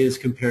great ideas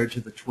compared to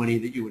the 20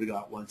 that you would have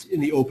got once in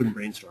the open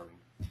brainstorming.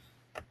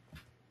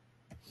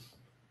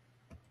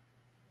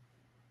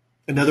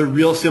 Another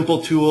real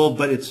simple tool,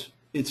 but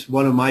it's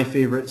one of my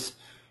favorites,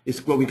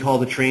 is what we call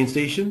the train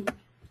station.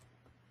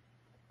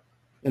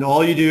 And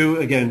all you do,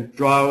 again,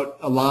 draw out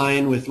a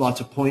line with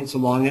lots of points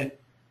along it,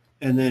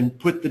 and then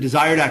put the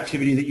desired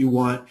activity that you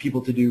want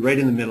people to do right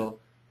in the middle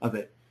of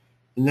it.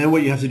 And then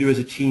what you have to do as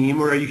a team,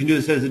 or you can do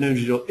this as an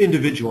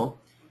individual,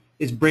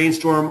 is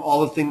brainstorm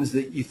all the things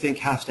that you think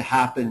has to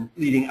happen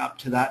leading up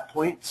to that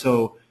point.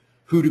 So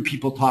who do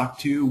people talk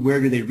to? Where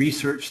do they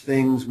research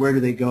things? Where do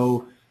they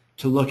go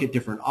to look at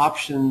different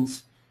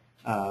options?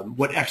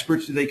 What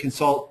experts do they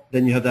consult?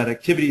 Then you have that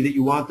activity that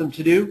you want them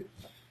to do.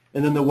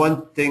 And then the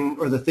one thing,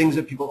 or the things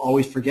that people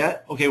always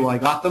forget, okay, well, I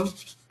got them.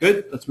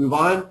 Good, let's move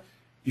on.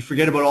 You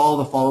forget about all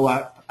the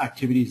follow-up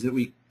activities that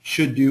we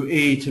should do,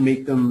 to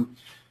make them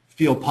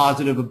feel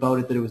positive about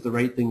it, that it was the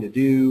right thing to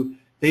do.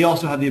 They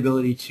also have the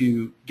ability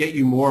to get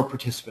you more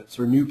participants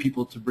or new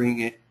people to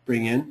bring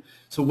in.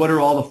 So what are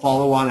all the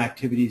follow-on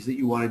activities that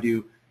you want to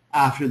do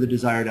after the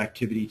desired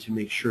activity to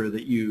make sure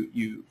that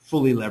you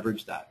fully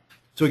leverage that?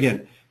 So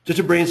again, just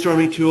a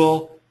brainstorming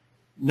tool,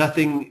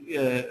 nothing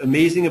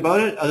amazing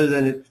about it other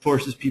than it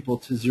forces people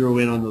to zero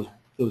in on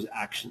those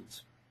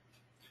actions.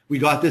 We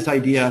got this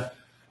idea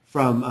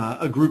from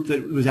a group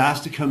that was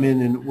asked to come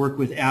in and work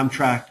with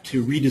Amtrak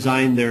to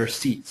redesign their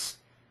seats.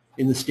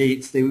 In the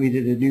States, they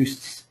needed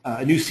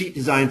a new seat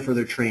design for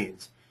their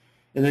trains.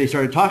 And then they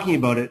started talking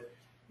about it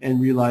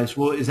and realized,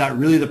 well, is that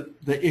really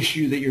the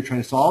issue that you're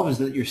trying to solve? Is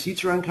that your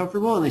seats are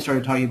uncomfortable? And they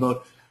started talking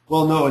about,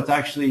 well, no, it's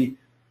actually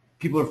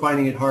people are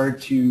finding it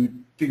hard to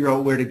figure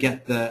out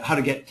how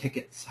to get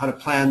tickets, how to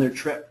plan their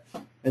trip.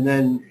 And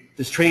then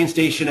this train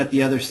station at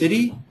the other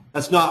city,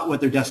 that's not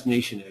what their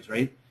destination is,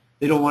 right?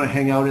 They don't want to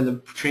hang out in the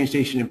train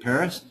station in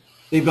Paris.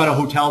 They've got a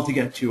hotel to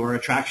get to or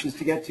attractions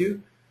to get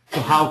to.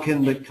 So how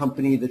can the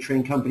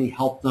train company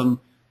help them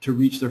to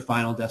reach their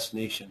final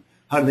destination?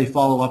 How do they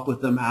follow up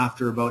with them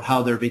after about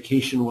how their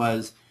vacation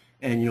was?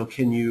 And,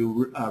 can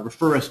you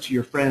refer us to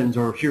your friends,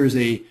 or here's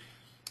a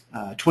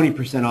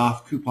 20%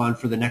 off coupon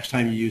for the next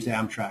time you use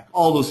Amtrak?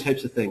 All those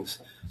types of things.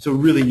 So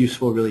really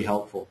useful, really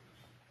helpful.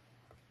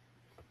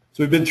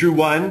 So we've been through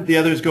one. The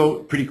others go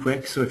pretty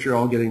quick, so if you're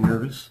all getting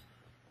nervous,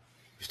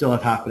 we still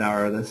have half an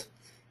hour of this.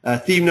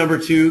 Theme number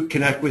 2,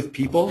 connect with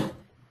people.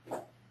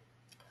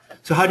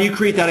 So how do you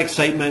create that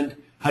excitement?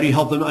 How do you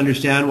help them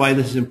understand why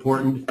this is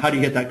important? How do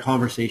you get that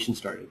conversation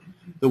started?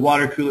 The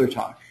water cooler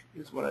talk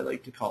is what I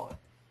like to call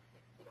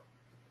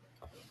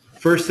it.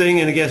 First thing,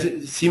 and I guess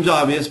it seems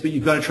obvious, but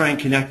you've got to try and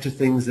connect to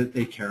things that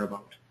they care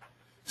about.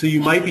 So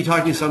you might be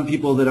talking to some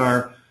people that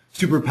are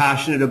super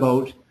passionate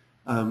about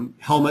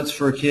helmets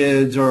for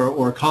kids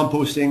or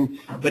composting,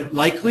 but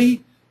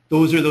likely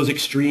those are those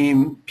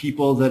extreme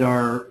people that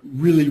are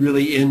really,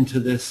 really into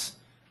this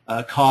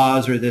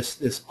cause or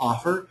this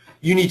offer.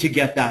 You need to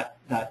get that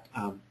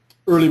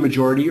early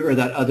majority or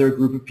that other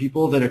group of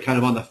people that are kind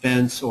of on the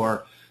fence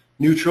or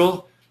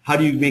neutral, how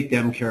do you make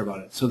them care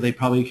about it? So they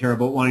probably care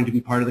about wanting to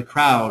be part of the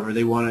crowd, or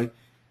they want to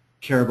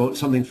care about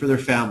something for their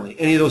family.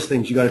 Any of those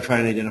things, you got to try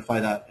and identify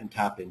that and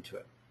tap into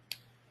it.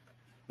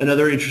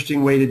 Another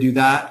interesting way to do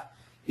that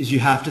is you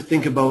have to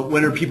think about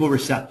when are people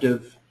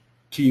receptive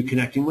to you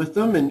connecting with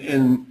them.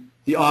 And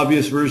the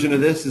obvious version of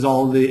this is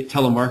all the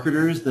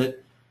telemarketers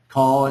that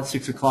call at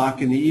 6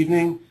 o'clock in the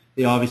evening.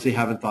 They obviously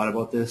haven't thought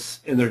about this,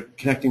 and they're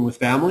connecting with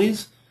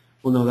families.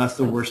 Well, no, that's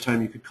the worst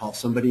time you could call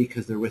somebody,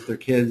 because they're with their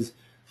kids,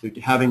 they're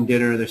having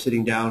dinner, they're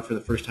sitting down for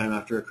the first time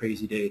after a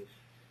crazy day.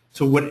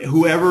 So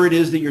whoever it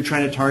is that you're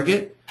trying to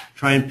target,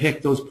 try and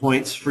pick those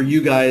points. For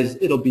you guys,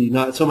 it'll be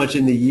not so much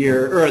in the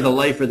year or the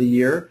life of the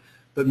year,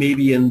 but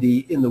maybe in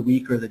the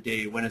week or the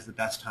day. When is the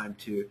best time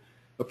to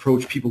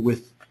approach people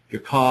with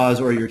your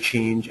cause or your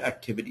change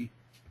activity?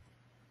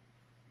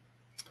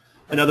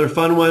 Another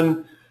fun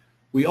one,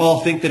 we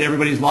all think that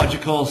everybody's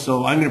logical,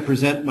 so I'm going to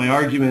present my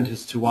argument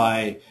as to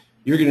why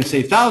you're going to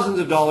save thousands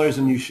of dollars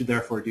and you should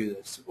therefore do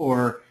this.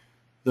 Or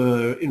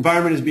the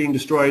environment is being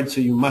destroyed, so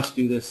you must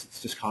do this.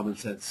 It's just common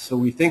sense. So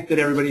we think that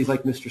everybody's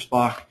like Mr.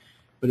 Spock,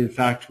 but in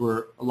fact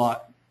we're a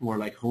lot more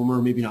like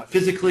Homer, maybe not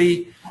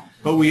physically,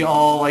 but we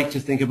all like to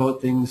think about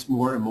things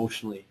more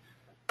emotionally.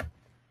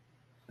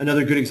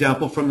 Another good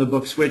example from the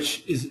book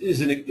Switch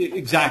is an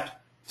exact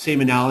same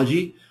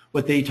analogy.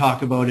 What they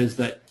talk about is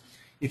that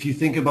if you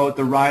think about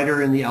the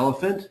rider and the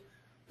elephant,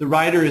 the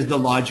rider is the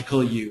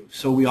logical you.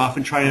 So we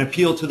often try and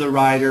appeal to the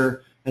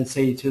rider and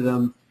say to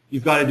them,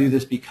 you've got to do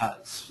this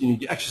because you need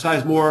to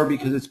exercise more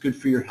because it's good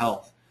for your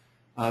health,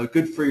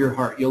 good for your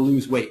heart, you'll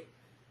lose weight.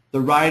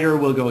 The rider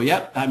will go,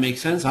 yep, that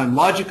makes sense. I'm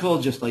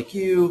logical just like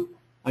you.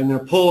 I'm going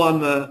to pull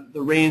on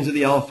the reins of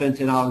the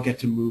elephant and I'll get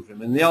to move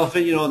him. And the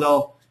elephant, you know,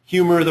 they'll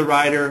humor the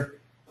rider.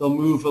 They'll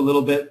move a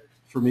little bit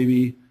for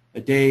maybe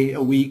a day,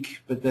 a week,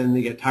 but then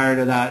they get tired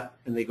of that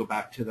and they go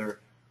back to their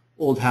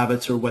old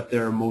habits or what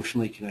they're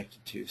emotionally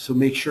connected to. So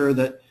make sure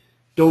that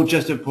don't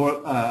just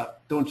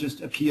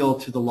appeal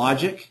to the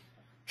logic.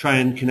 Try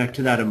and connect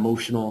to that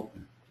emotional,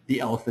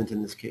 the elephant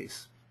in this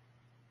case.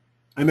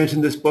 I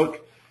mentioned this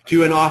book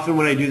too, and often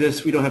when I do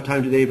this, we don't have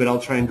time today, but I'll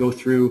try and go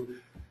through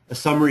a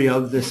summary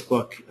of this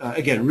book.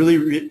 Again,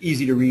 really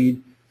easy to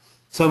read.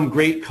 Some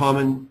great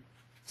common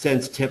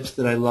sense tips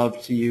that I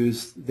love to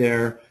use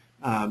there.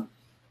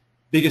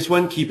 Biggest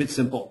one, keep it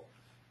simple.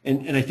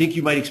 And I think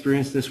you might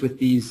experience this with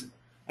these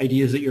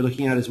ideas that you're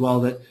looking at as well,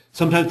 that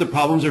sometimes the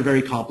problems are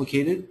very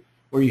complicated,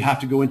 or you have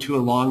to go into a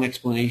long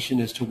explanation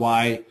as to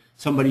why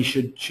somebody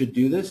should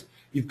do this.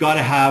 You've got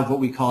to have what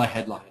we call a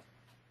headline.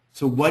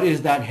 So what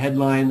is that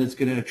headline that's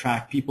going to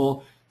attract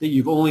people that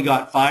you've only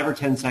got 5 or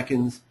 10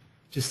 seconds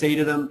to say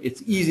to them?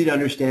 It's easy to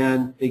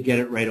understand. They get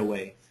it right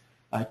away.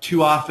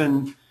 Too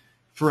often,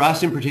 for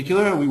us in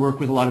particular, we work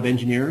with a lot of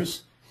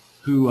engineers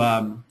who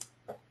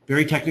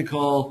very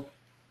technical,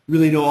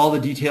 really know all the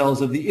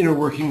details of the inner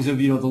workings of,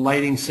 you know, the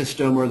lighting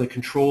system or the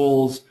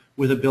controls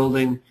with a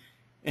building,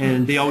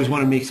 and they always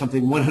want to make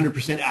something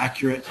 100%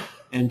 accurate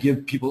and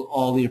give people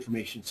all the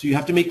information. So you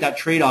have to make that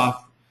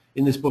trade-off.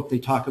 In this book, they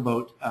talk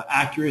about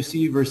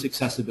accuracy versus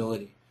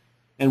accessibility.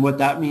 And what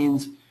that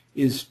means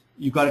is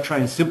you've got to try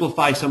and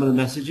simplify some of the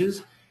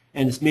messages,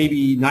 and it's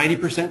maybe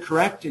 90%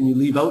 correct, and you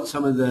leave out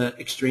some of the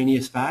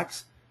extraneous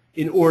facts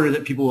in order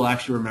that people will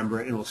actually remember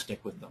it and will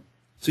stick with them.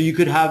 So you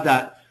could have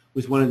that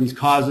with one of these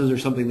causes or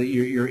something that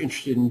you're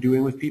interested in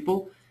doing with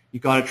people.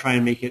 You've got to try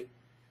and make it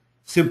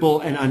simple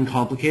and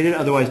uncomplicated,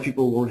 otherwise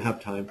people won't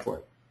have time for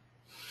it.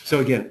 So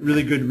again,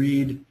 really good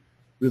read,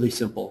 really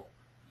simple.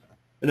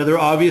 Another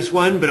obvious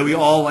one, but we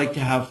all like to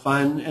have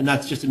fun, and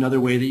that's just another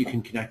way that you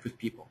can connect with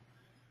people.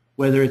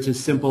 Whether it's as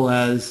simple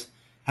as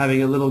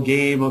having a little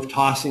game of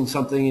tossing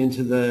something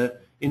into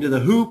the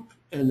hoop,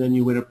 and then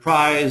you win a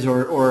prize,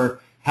 or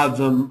have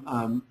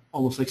them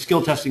almost like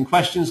skill testing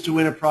questions to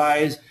win a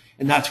prize,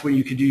 and that's where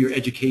you could do your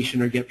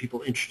education or get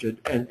people interested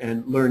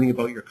and learning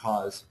about your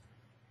cause.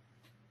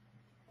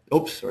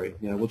 Oops, sorry.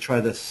 Yeah, we'll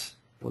try this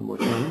one more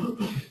time.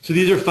 So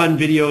these are fun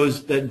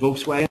videos that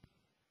Volkswagen.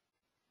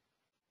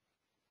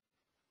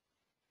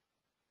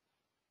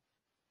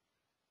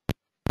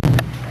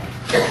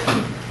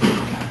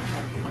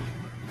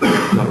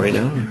 Not right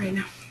now? Not right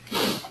now.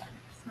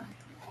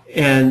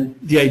 And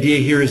the idea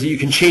here is that you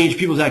can change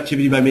people's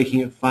activity by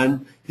making it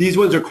fun. These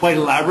ones are quite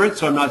elaborate,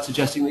 so I'm not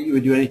suggesting that you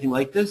would do anything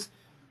like this.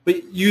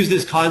 But use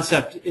this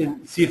concept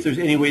and see if there's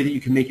any way that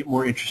you can make it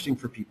more interesting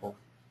for people.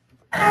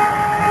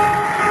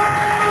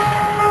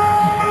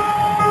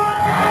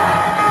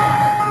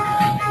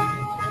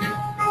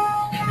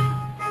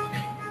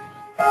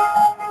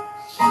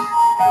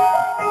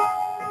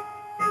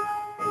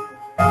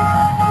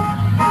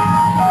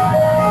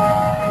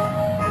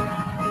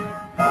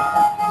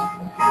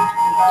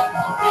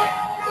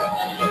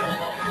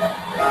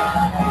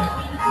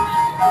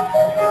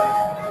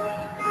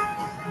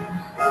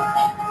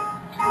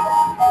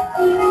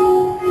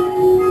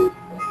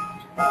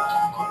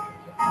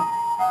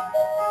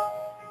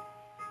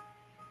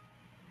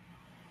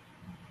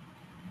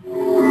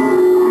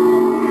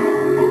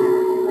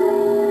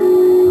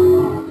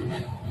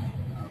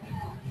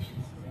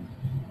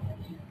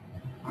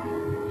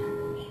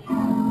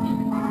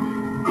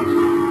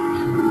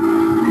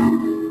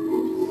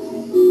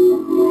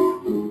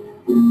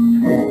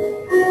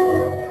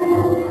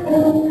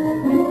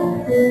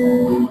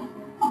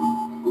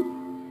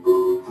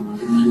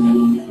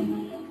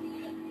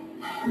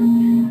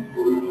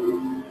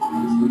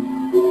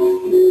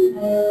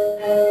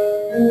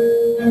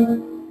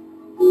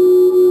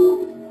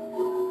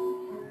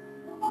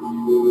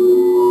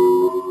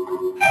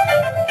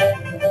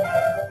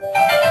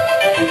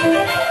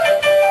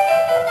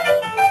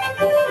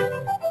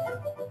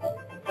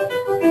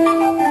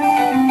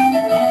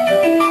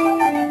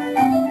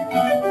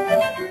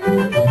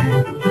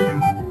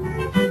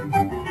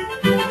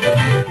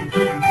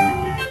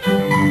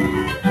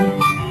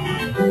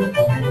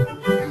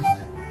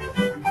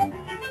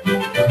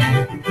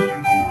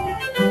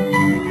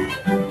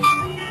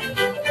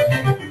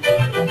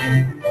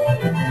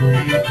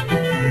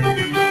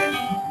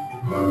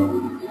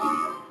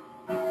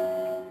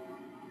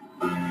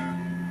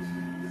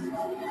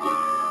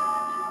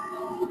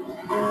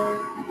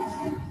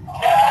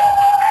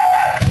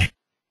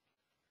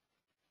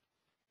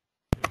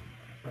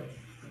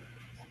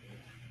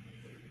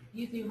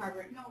 You do hard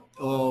work. No.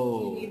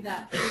 Oh. You need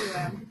that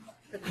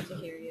for them to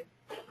hear you.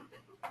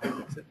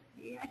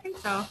 Yeah, I think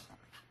so.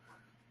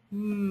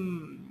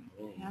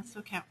 Yeah, I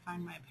still can't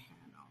find my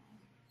panel.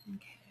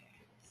 Okay.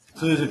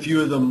 So there's a few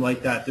of them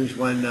like that. There's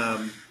one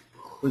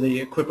where they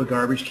equip a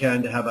garbage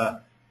can to have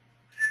a,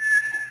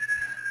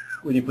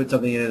 when you put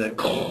something in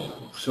it,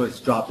 so it's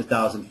dropped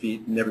 1,000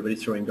 feet and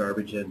everybody's throwing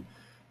garbage in.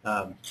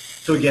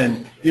 So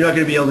again, you're not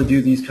going to be able to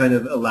do these kind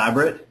of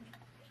elaborate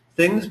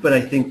things, but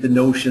I think the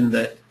notion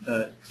that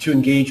to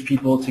engage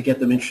people, to get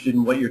them interested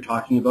in what you're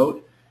talking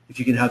about, if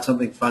you can have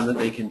something fun that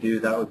they can do,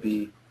 that would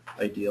be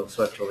ideal.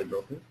 So I've totally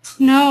broken it.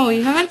 No,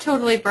 you haven't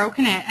totally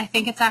broken it. I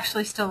think it's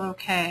actually still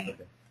okay.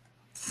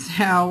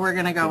 So we're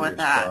going to go with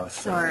that.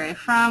 Crossed. Sorry,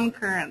 from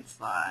current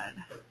slide.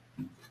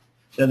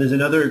 Now there's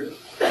another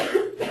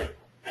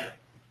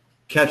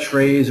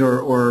catchphrase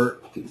or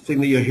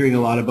thing that you're hearing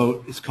a lot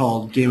about. It's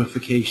called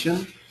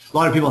gamification. A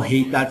lot of people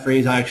hate that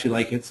phrase. I actually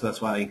like it, so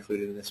that's why I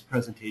included it in this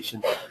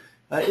presentation.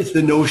 It's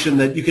the notion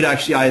that you could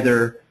actually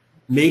either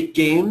make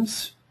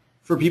games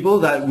for people,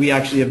 that we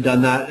actually have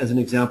done that as an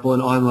example,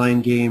 an online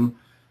game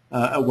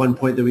at one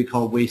point that we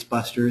call Waste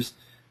Busters.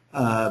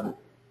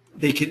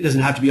 It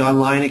doesn't have to be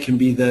online. It can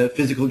be the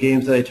physical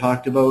games that I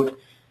talked about.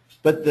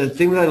 But the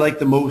thing that I like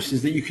the most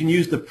is that you can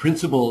use the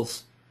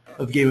principles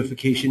of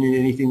gamification in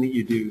anything that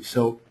you do.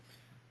 So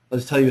I'll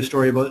just tell you a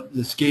story about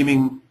this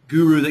gaming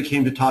guru that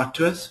came to talk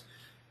to us.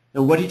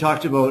 And what he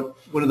talked about,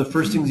 one of the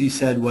first things he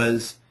said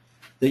was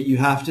that you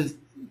have to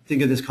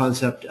think of this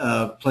concept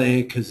of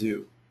playing a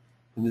kazoo.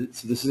 And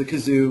so this is a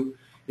kazoo.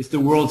 It's the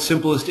world's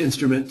simplest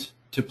instrument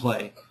to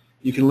play.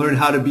 You can learn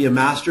how to be a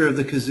master of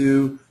the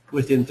kazoo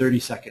within 30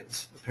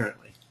 seconds,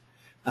 apparently.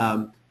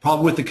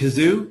 Problem with the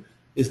kazoo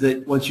is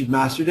that once you've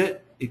mastered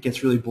it, it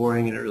gets really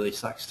boring and it really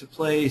sucks to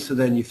play, so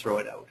then you throw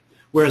it out.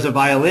 Whereas a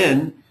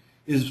violin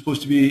is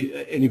supposed to be,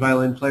 any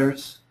violin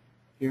players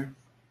here?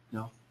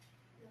 No?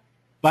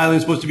 Violin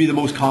is supposed to be the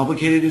most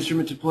complicated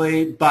instrument to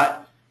play,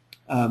 but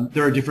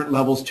there are different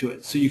levels to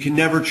it. So you can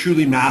never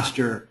truly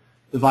master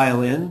the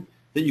violin,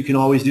 that you can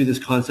always do this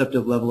concept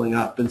of leveling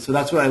up. And so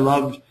that's what I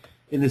loved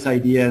in this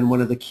idea, and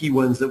one of the key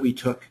ones that we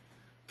took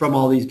from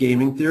all these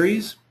gaming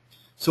theories.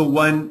 So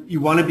one, you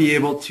want to be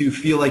able to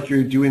feel like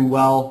you're doing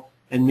well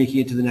and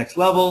making it to the next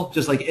level,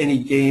 just like any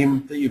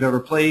game that you've ever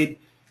played.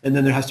 And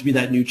then there has to be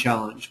that new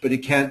challenge. But it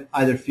can't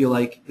either feel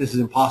like this is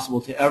impossible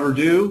to ever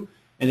do,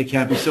 and it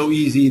can't be so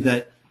easy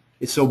that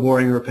it's so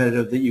boring and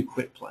repetitive that you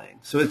quit playing.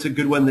 So it's a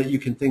good one that you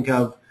can think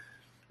of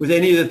with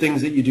any of the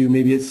things that you do.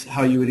 Maybe it's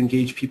how you would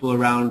engage people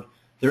around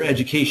their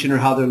education or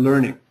how they're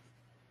learning.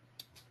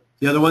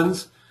 The other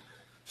ones,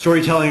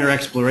 storytelling or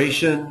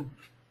exploration,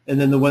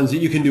 and then the ones that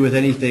you can do with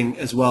anything,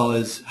 as well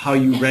as how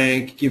you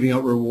rank, giving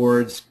out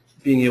rewards,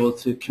 being able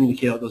to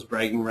communicate out those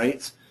bragging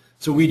rights.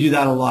 So we do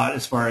that a lot,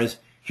 as far as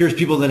here's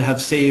people that have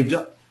saved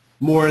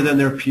more than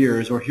their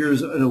peers, or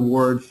here's an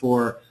award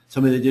for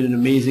somebody that did an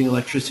amazing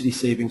electricity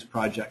savings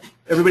project.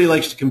 Everybody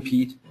likes to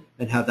compete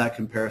and have that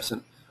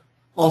comparison.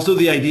 Also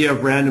the idea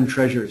of random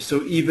treasures.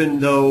 So even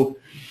though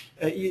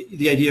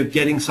the idea of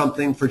getting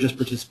something for just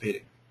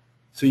participating.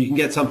 So you can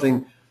get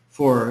something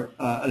for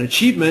an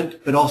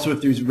achievement, but also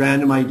if there's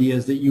random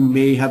ideas that you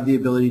may have the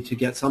ability to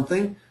get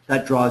something,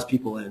 that draws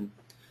people in.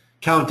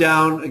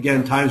 Countdown,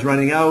 again, time's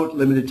running out,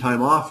 limited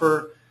time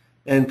offer,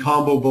 and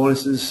combo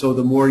bonuses. So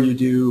the more you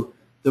do,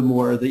 the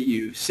more that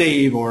you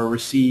save or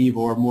receive,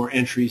 or more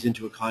entries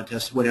into a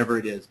contest, whatever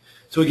it is.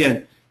 So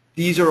again,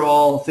 these are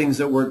all things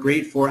that work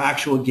great for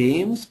actual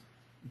games,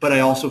 but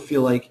I also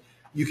feel like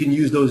you can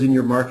use those in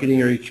your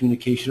marketing or your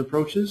communication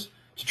approaches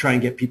to try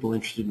and get people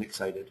interested and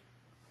excited.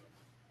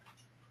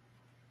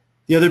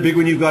 The other big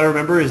one you've got to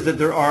remember is that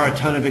there are a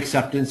ton of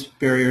acceptance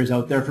barriers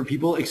out there for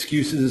people,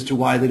 excuses as to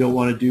why they don't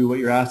want to do what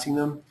you're asking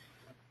them.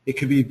 It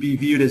could be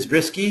viewed as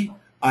risky,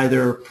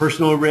 either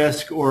personal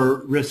risk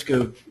or risk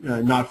of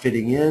not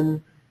fitting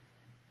in.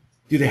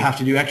 Do they have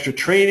to do extra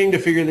training to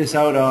figure this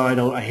out?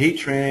 Oh, I hate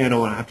training. I don't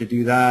want to have to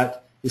do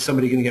that. Is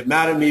somebody going to get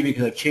mad at me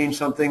because I've changed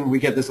something? We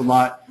get this a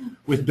lot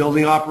with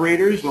building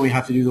operators when we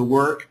have to do the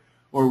work,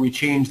 or we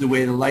change the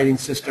way the lighting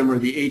system or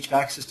the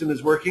HVAC system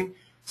is working.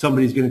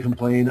 Somebody's going to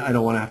complain. I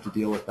don't want to have to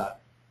deal with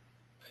that.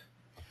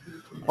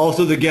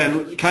 Also,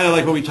 again, kind of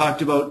like what we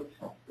talked about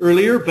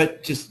earlier,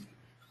 but just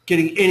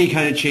getting any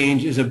kind of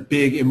change is a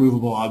big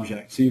immovable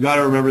object. So you've got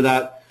to remember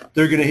that.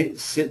 They're going to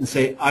sit and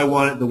say, I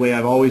want it the way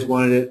I've always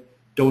wanted it.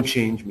 Don't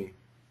change me.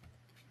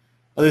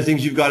 Other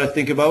things you've got to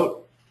think about,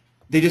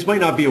 they just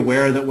might not be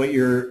aware that what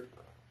you're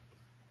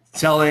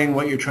selling,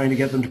 what you're trying to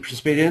get them to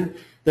participate in,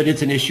 that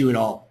it's an issue at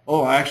all.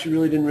 Oh, I actually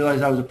really didn't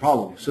realize that was a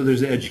problem. So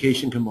there's the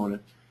education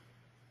component.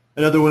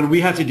 Another one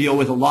we have to deal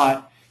with a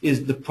lot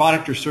is the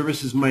product or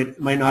services might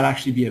not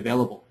actually be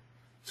available.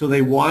 So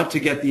they want to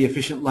get the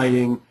efficient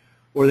lighting,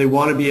 or they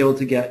want to be able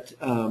to get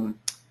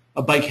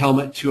a bike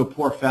helmet to a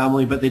poor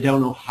family, but they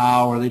don't know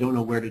how, or they don't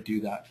know where to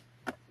do that.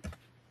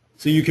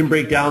 So you can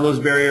break down those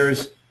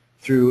barriers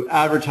through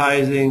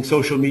advertising,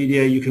 social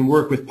media. You can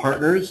work with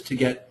partners to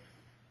get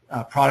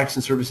products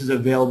and services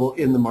available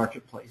in the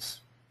marketplace.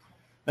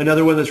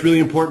 Another one that's really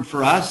important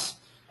for us,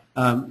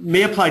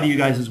 may apply to you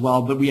guys as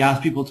well, but we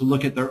ask people to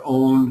look at their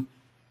own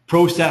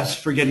process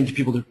for getting to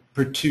people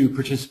to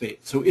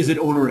participate. So is it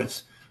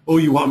onerous? Oh,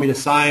 you want me to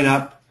sign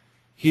up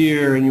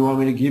here and you want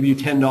me to give you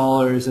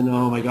 $10 and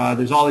oh my God,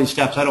 there's all these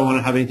steps. I don't want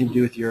to have anything to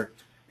do with your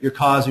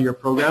cause or your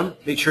program.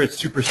 Make sure it's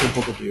super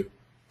simple to do.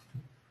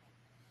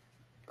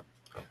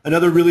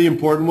 Another really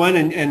important one,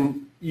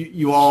 and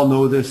you all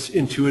know this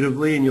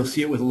intuitively, and you'll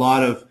see it with a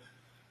lot of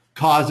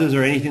causes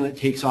or anything that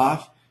takes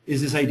off,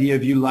 is this idea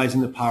of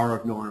utilizing the power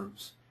of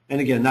norms. And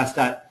again, that's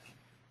that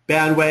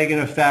bandwagon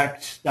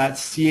effect,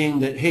 that's seeing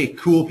that, hey,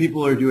 cool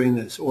people are doing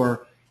this,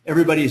 or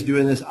everybody's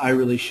doing this, I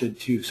really should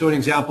too. So an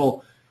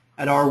example,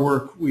 at our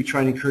work, we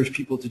try and encourage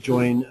people to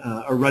join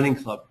a running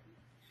club.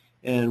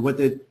 And what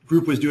the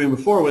group was doing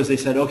before was they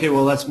said, okay,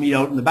 well, let's meet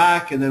out in the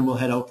back, and then we'll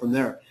head out from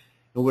there.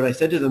 And what I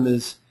said to them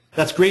is,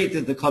 that's great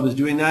that the club is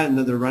doing that and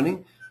that they're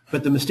running,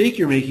 but the mistake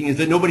you're making is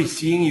that nobody's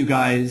seeing you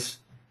guys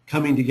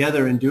coming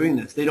together and doing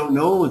this. They don't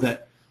know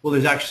that, well,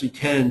 there's actually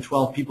 10,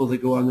 12 people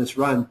that go on this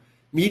run,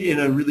 meet in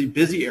a really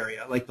busy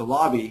area like the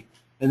lobby,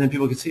 and then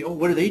people can say, oh,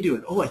 what are they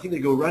doing? Oh, I think they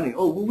go running.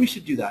 Oh, well, we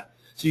should do that.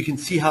 So you can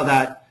see how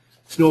that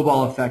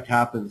snowball effect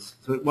happens.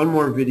 So one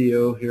more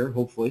video here,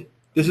 hopefully.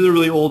 This is a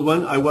really old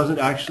one. I wasn't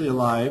actually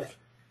alive.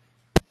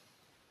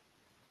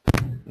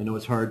 I know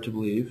it's hard to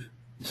believe.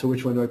 So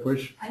which one do I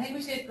push? I think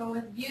we should go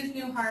with use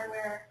new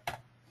hardware.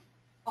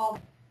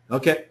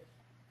 Okay.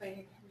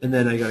 And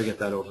then I got to get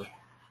that over.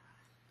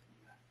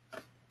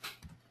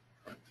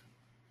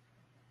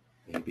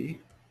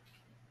 Maybe.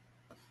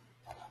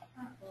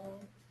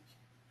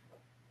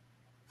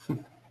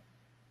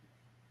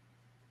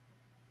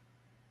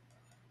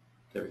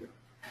 There we go.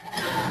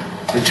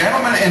 The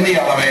gentleman in the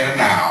elevator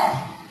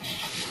now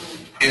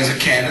is a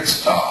candid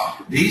star.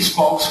 These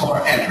folks who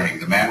are entering,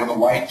 the man with the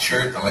white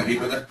shirt, the lady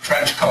with the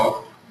trench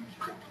coat,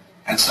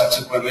 and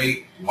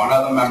subsequently one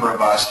other member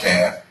of our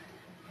staff,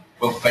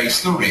 will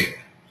face the rear.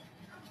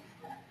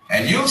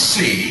 And you'll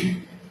see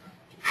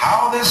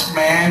how this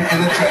man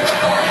in the trench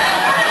coat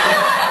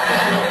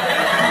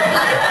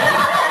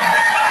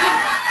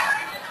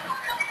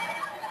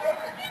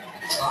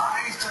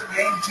tries to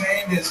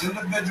maintain his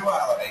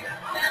individuality,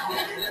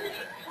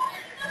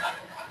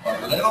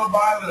 but little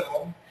by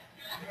little,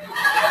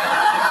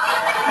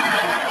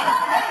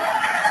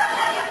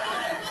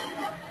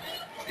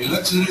 he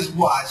looks at his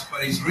watch,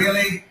 but he's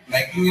really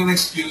making an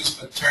excuse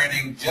for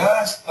turning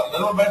just a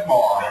little bit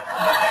more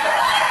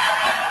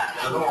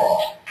to the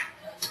wall.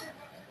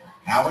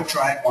 Now we'll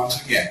try it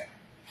once again.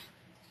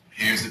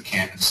 Here's the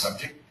candid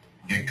subject.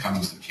 Here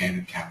comes the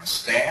candid camera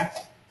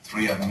staff,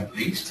 3 of them at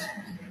least.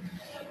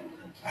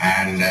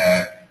 And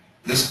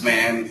this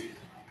man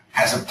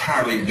has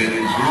apparently been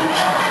in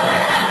groups.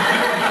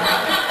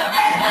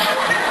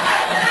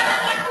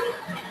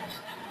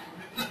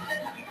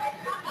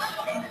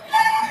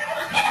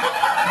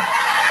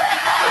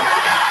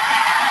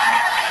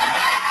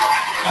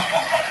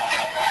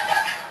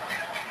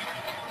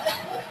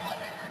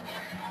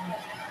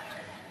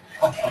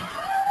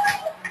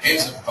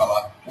 Here's a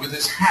fella with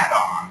his hat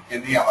on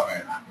in the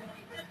elevator.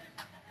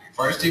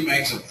 First he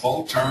makes a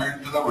full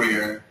turn to the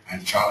rear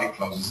and Charlie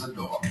closes the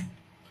door.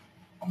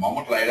 A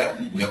moment later,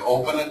 we'll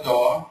open the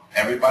door,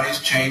 everybody's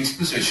changed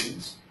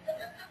positions.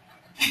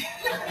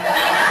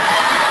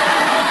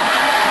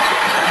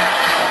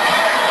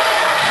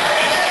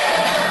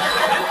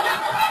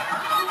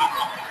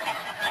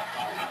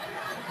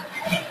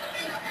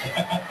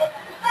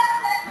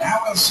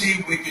 Now we'll see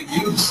if we can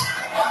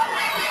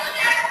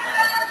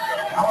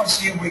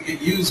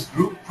use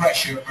group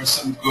pressure for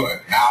some good.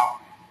 Now,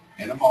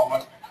 in a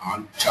moment,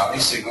 on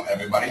Charlie's signal,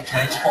 everybody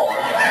turns forward.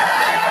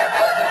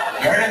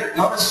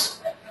 Notice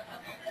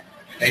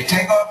they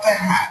take off their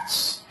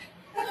hats.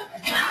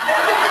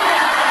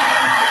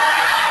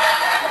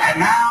 And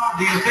now,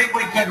 do you think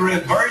we could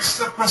reverse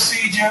the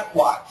procedure?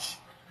 Watch.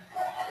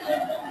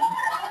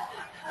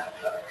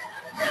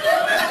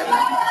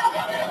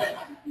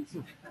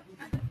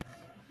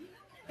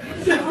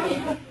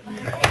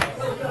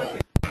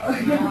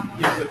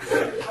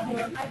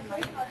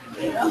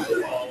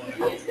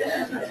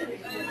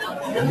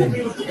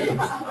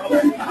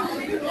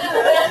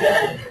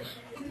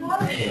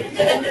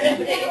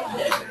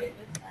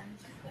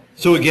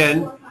 So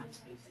again,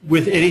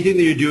 with anything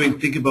that you're doing,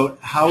 think about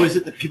how is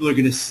it that people are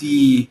going to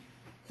see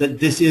that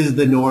this is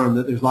the norm,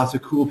 that there's lots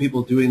of cool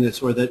people doing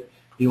this, or that,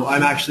 you know,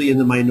 I'm actually in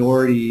the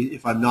minority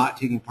if I'm not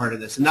taking part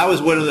of this. And that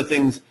was one of the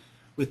things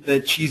with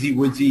the cheesy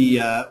woodsy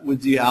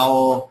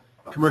owl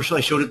commercial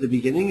I showed at the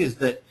beginning, is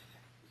that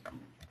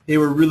they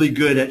were really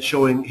good at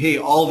showing, hey,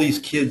 all these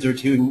kids are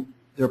doing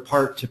their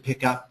part to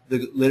pick up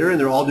the litter, and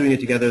they're all doing it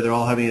together. They're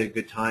all having a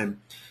good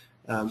time.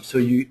 So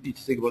you need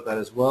to think about that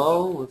as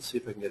well. Let's see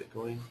if I can get it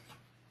going.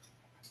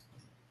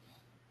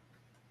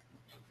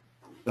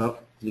 Oh,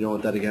 you don't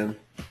want that again.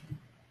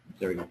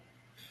 There we go.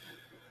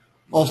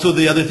 Also,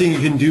 the other thing you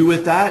can do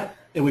with that,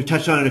 and we've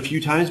touched on it a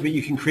few times, but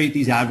you can create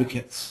these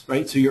advocates,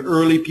 right? So your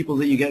early people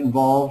that you get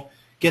involved,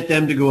 get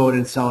them to go out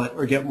and sell it,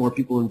 or get more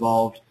people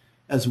involved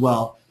as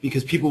well,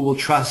 because people will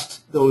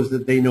trust those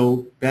that they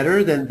know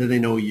better than they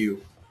know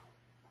you.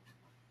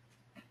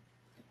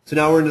 So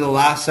now we're into the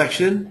last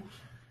section.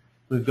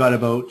 We've got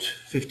about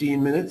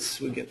 15 minutes.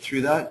 We'll get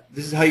through that.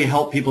 This is how you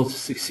help people to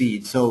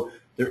succeed. So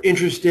they're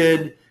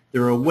interested,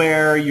 they're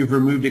aware, you've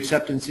removed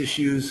acceptance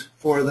issues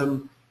for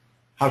them.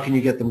 How can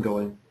you get them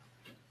going?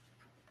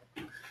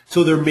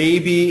 So there may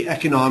be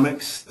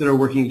economics that are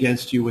working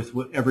against you with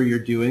whatever you're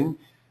doing.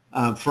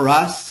 For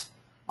us,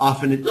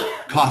 often it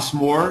costs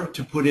more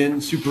to put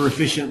in super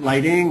efficient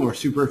lighting or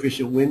super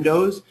efficient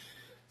windows.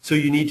 So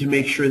you need to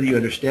make sure that you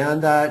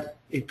understand that.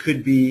 It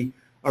could be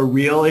a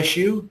real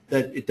issue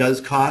that it does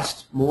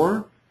cost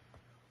more,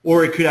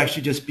 or it could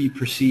actually just be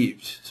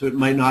perceived. So it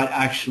might not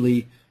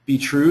actually be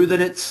true that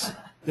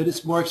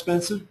it's more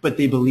expensive, but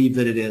they believe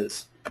that it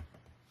is.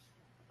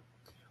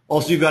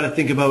 Also, you've got to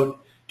think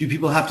about, do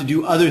people have to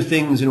do other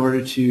things in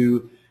order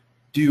to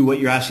do what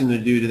you're asking them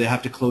to do? Do they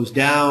have to close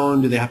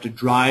down? Do they have to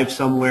drive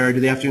somewhere? Do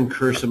they have to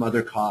incur some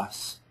other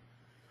costs?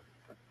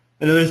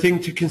 Another thing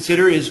to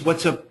consider is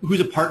who's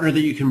a partner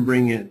that you can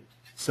bring in.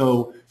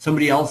 So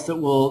somebody else that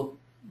will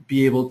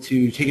be able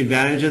to take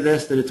advantage of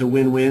this, that it's a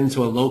win-win,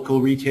 so a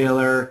local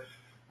retailer,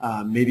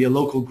 maybe a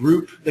local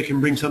group that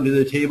can bring something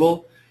to the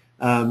table.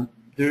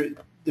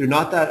 They're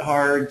not that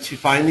hard to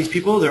find, these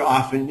people. They're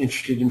often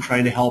interested in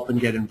trying to help and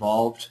get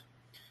involved.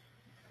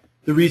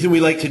 The reason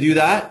we like to do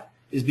that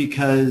is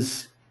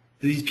because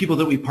these people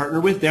that we partner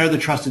with, they're the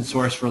trusted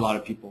source for a lot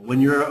of people.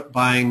 When you're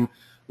buying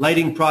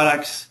lighting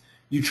products,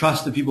 you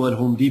trust the people at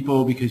Home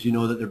Depot because you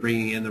know that they're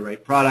bringing in the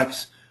right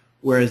products,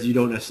 whereas you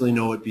don't necessarily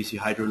know what BC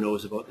Hydro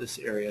knows about this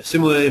area.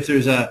 Similarly, if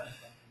there's an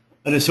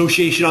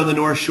association on the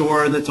North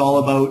Shore that's all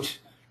about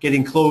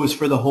getting clothes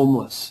for the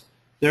homeless,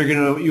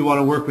 you want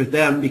to work with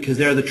them because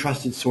they're the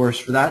trusted source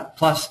for that.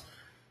 Plus,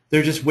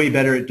 they're just way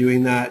better at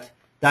doing that.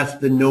 That's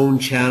the known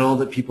channel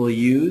that people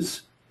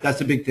use.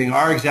 That's a big thing.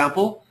 Our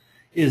example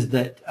is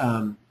that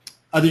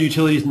other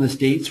utilities in the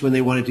States, when they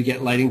wanted to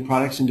get lighting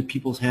products into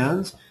people's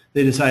hands,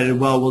 they decided,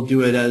 well, we'll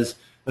do it as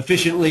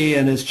efficiently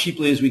and as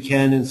cheaply as we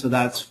can, and so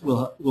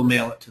we'll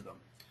mail it to them.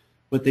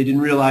 What they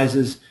didn't realize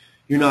is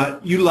you're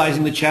not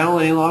utilizing the channel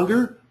any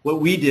longer. What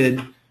we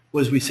did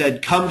was we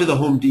said, come to the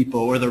Home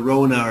Depot or the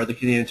Rona or the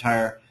Canadian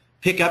Tire,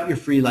 pick up your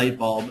free light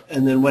bulb,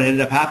 and then what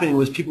ended up happening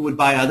was people would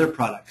buy other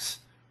products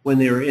when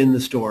they were in the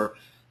store.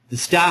 The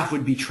staff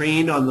would be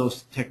trained on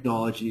those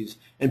technologies,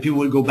 and people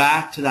would go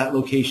back to that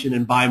location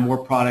and buy more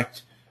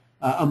product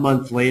a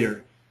month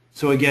later.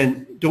 So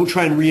again, don't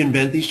try and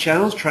reinvent these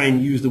channels, try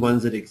and use the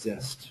ones that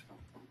exist.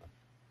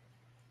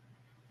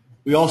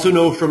 We also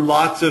know from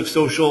lots of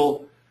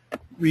social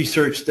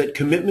research that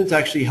commitments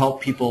actually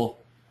help people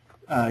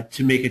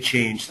to make a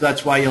change. So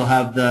that's why you'll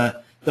have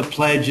the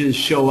pledges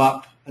show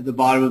up at the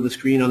bottom of the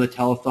screen on the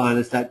telethon.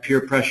 It's that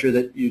peer pressure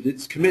that you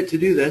commit to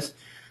do this.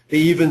 They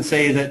even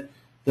say that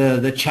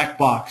the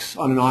checkbox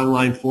on an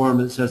online form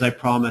that says, I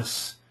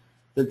promise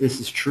that this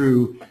is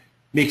true,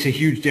 makes a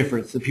huge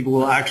difference, that people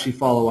will actually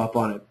follow up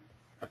on it.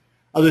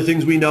 Other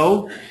things we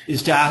know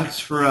is to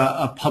ask for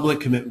a public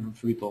commitment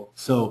from people.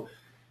 So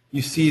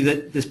you see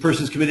that this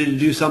person's committed to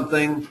do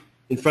something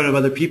in front of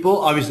other people,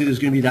 obviously there's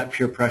going to be that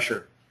peer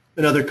pressure.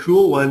 Another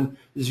cool one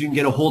is you can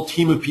get a whole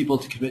team of people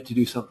to commit to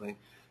do something.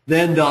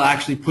 Then they'll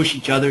actually push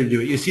each other to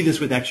do it. You see this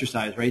with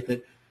exercise, right?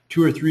 That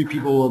 2 or 3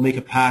 people will make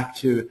a pact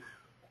to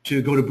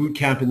go to boot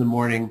camp in the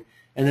morning,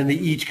 and then they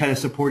each kind of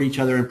support each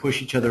other and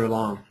push each other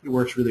along. It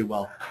works really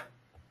well.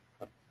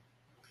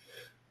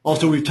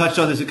 Also, we've touched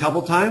on this a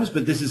couple times,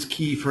 but this is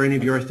key for any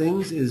of your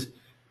things, is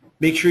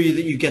make sure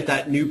that you get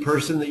that new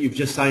person that you've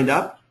just signed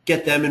up,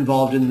 get them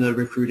involved in the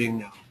recruiting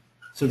now.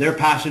 So they're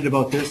passionate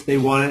about this. They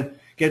want to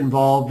get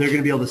involved. They're going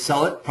to be able to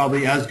sell it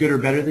probably as good or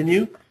better than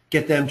you.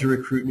 Get them to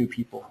recruit new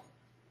people.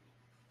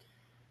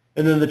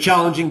 And then the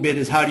challenging bit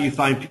is how do you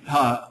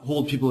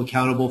hold people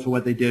accountable for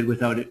what they did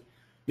without it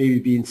maybe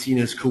being seen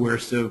as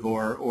coercive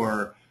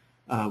or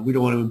we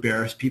don't want to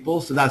embarrass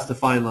people. So that's the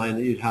fine line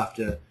that you'd have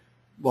to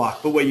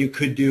walk. But what you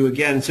could do,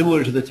 again,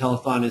 similar to the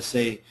telethon, is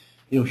say,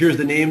 here's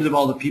the names of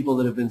all the people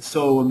that have been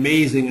so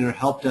amazing and have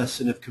helped us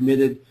and have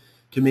committed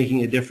to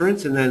making a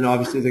difference. And then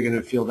obviously they're going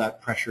to feel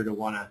that pressure to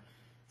want to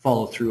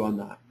follow through on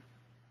that.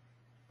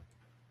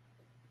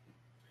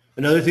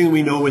 Another thing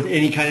we know with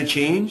any kind of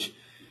change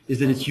is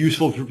that it's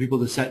useful for people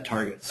to set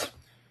targets.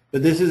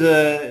 But this is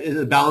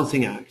a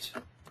balancing act.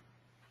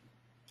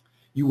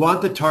 You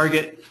want the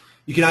target,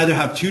 you can either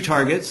have 2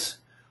 targets,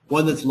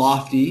 one that's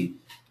lofty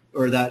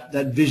or that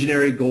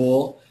visionary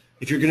goal.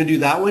 If you're going to do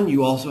that one,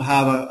 you also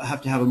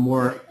have to have a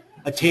more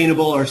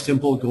attainable or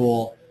simple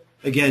goal,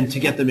 again, to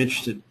get them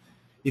interested.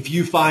 If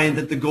you find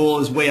that the goal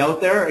is way out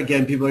there,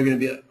 again, people are going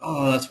to be like,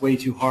 oh, that's way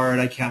too hard.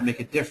 I can't make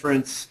a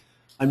difference.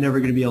 I'm never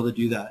going to be able to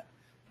do that.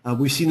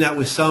 We've seen that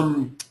with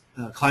some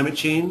climate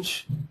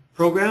change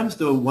programs.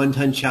 The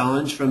 1-ton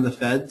challenge from the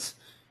feds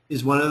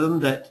is one of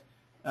them, that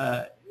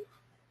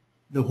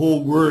the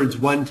whole words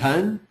 1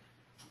 ton,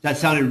 that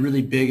sounded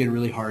really big and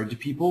really hard to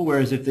people,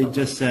 whereas if they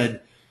just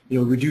said,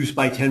 reduce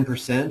by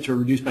 10% or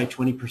reduce by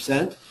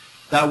 20%,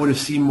 that would have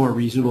seemed more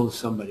reasonable to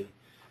somebody.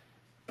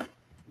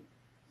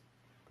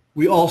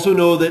 We also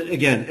know that,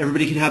 again,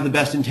 everybody can have the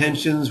best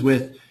intentions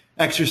with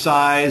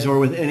exercise or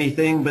with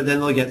anything, but then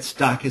they'll get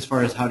stuck as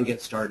far as how to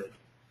get started.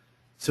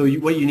 So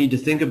what you need to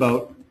think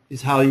about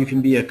is how you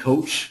can be a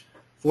coach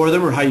for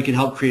them, or how you can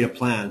help create a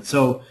plan.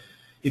 So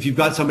if you've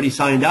got somebody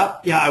signed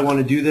up, yeah, I want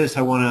to do this,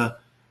 I want to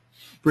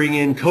bring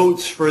in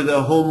coats for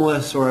the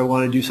homeless, or I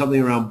want to do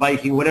something around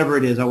biking, whatever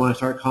it is, I want to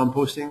start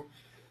composting,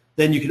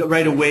 then you can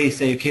right away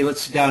say, okay,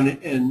 let's sit down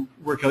and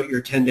work out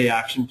your 10-day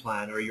action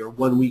plan or your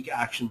 1-week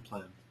action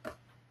plan.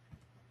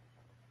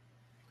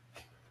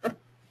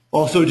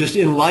 Also, just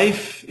in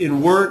life,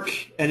 in work,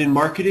 and in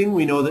marketing,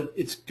 we know that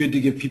it's good to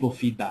give people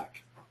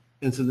feedback.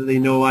 And so that they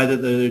know either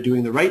that they're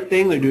doing the right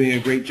thing, they're doing a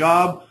great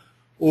job,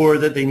 or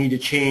that they need to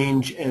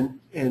change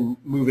and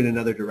move in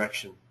another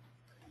direction.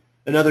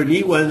 Another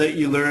neat one that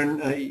you'll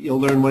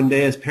learn one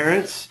day as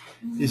parents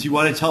is you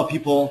want to tell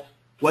people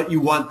what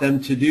you want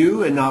them to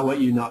do and not what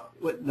you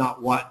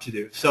not want to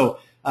do. So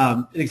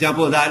an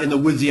example of that in the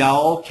Woodsy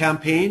Owl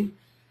campaign,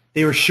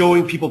 they were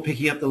showing people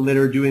picking up the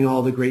litter, doing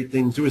all the great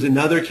things. There was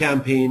another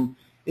campaign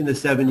in the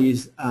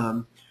 70s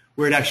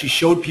where it actually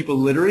showed people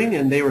littering,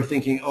 and they were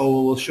thinking, oh,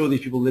 well, we'll show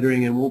these people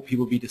littering and won't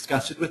people be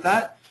disgusted with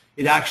that?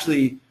 It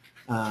actually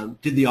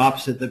did the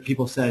opposite, that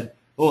people said,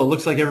 oh, it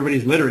looks like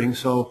everybody's littering,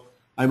 so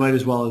I might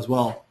as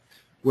well.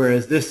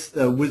 Whereas this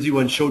Woodsy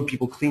one showed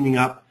people cleaning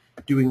up,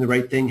 doing the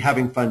right thing,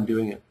 having fun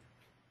doing it.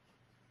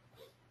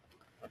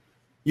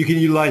 You can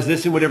utilize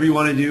this in whatever you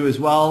want to do as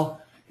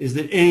well, is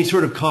that any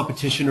sort of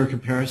competition or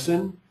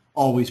comparison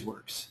always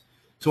works.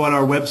 So on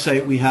our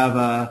website, we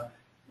have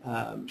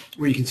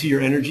where you can see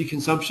your energy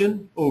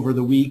consumption over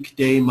the week,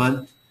 day,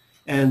 month,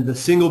 and the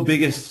single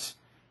biggest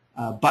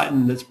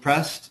button that's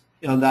pressed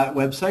on that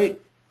website,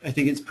 I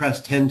think it's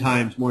pressed 10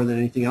 times more than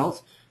anything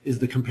else, is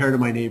the compare to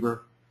my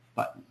neighbor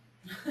button.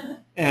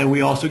 And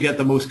we also get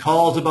the most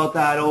calls about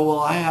that. Oh, well,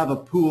 I have a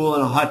pool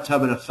and a hot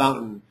tub and a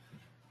fountain.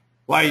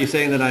 Why are you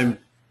saying that I'm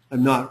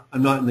not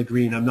in the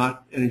green, I'm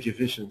not energy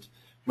efficient?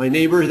 My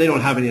neighbor, they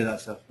don't have any of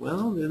that stuff.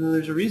 Well, then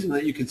there's a reason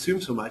that you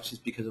consume so much, is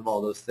because of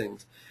all those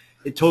things.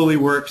 It totally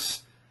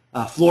works.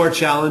 Floor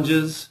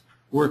challenges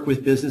work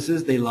with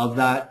businesses. They love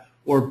that.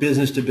 Or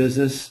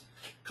business-to-business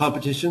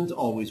competitions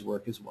always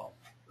work as well.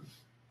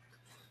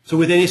 So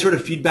with any sort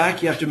of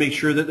feedback, you have to make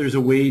sure that there's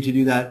a way to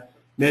do that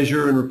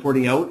measure and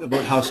reporting out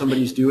about how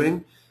somebody's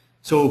doing.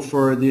 So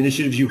for the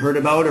initiatives you heard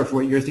about or for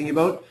what you're thinking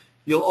about,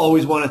 you'll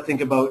always want to think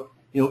about,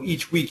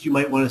 each week you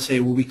might want to say,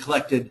 well, we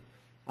collected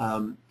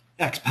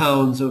X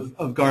pounds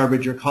of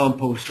garbage or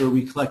compost, or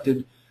we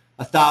collected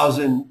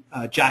 1,000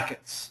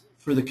 jackets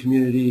for the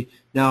community.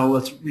 Now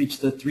let's reach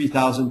the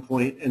 3,000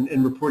 point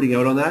and reporting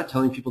out on that,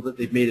 telling people that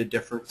they've made a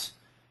difference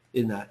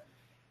in that.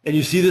 And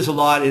you see this a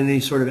lot in any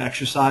sort of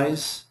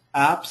exercise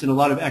apps, and a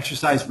lot of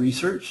exercise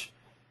research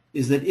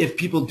is that if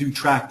people do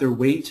track their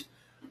weight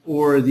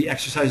or the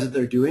exercise that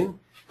they're doing,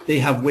 they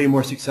have way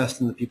more success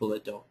than the people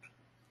that don't.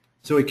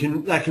 So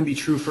that can be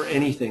true for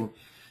anything.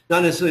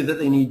 Not necessarily that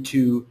they need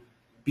to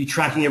be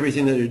tracking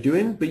everything that they're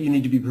doing, but you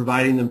need to be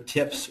providing them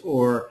tips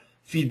or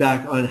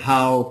feedback on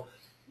how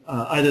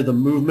either the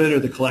movement or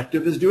the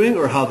collective is doing,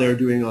 or how they're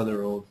doing on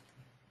their own.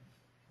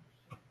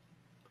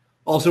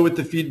 Also with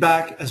the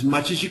feedback, as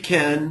much as you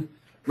can,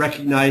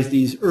 recognize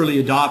these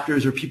early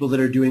adopters or people that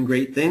are doing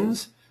great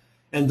things,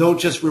 and don't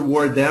just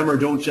reward them or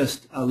don't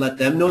just let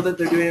them know that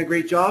they're doing a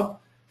great job.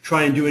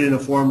 Try and do it in a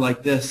forum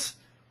like this,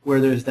 where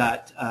there's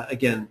that,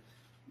 again,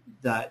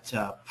 that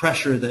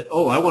pressure that,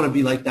 oh, I want to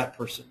be like that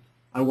person.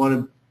 I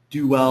want to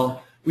do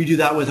well. We do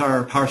that with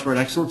our PowerSmart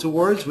Excellence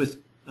Awards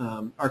with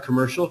our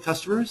commercial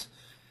customers.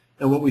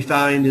 And what we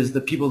find is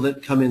the people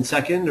that come in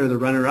second, or the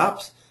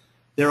runner-ups,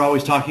 they're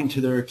always talking to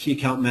their key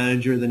account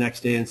manager the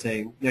next day and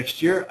saying,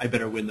 next year, I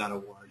better win that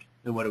award.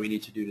 And what do we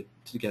need to do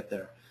to get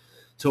there?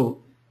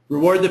 So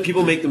reward the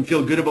people, make them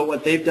feel good about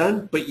what they've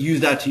done, but use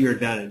that to your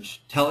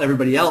advantage. Tell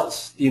everybody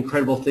else the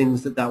incredible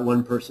things that that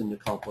one person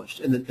accomplished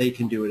and that they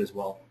can do it as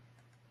well.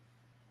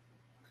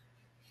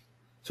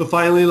 So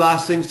finally,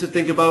 last things to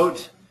think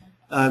about.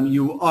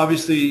 You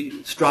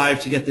obviously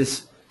strive to get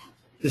this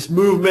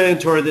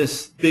movement or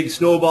this big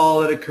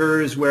snowball that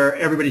occurs where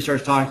everybody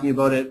starts talking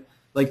about it,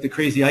 like the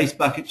crazy ice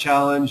bucket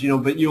challenge,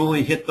 but you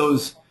only hit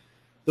those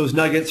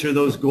nuggets or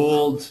those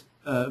golds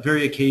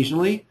very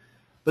occasionally.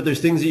 But there's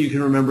things that you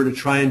can remember to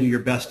try and do your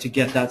best to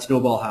get that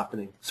snowball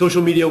happening.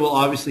 Social media will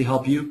obviously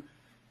help you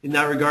in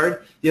that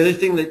regard. The other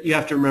thing that you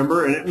have to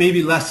remember, and it may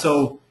be less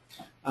so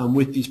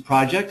with these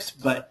projects,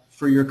 but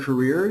for your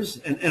careers,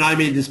 and I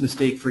made this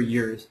mistake for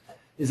years,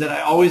 is that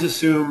I always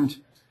assumed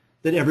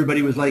that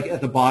everybody was like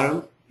at the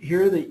bottom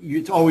here that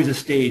it's always a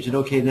stage. And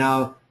okay,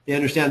 now they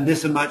understand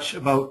this much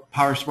about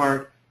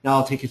PowerSmart. Now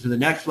I'll take it to the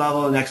next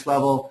level,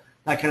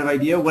 that kind of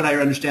idea. What I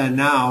understand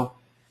now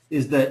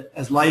is that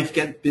as life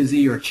gets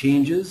busy or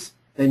changes,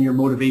 then your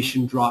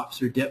motivation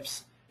drops or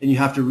dips, and you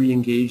have to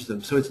re-engage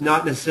them. So it's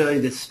not necessarily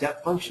this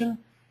step function.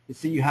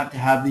 It's that you have to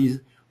have these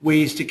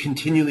ways to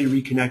continually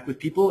reconnect with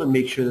people and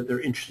make sure that they're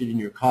interested in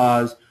your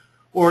cause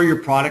or your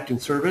product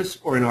and service,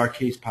 or in our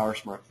case,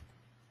 PowerSmart.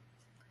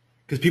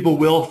 Because people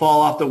will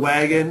fall off the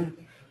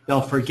wagon.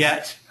 They'll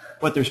forget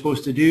what they're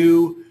supposed to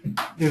do.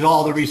 There's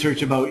all the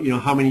research about,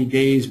 how many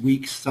days,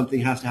 weeks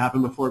something has to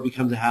happen before it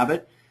becomes a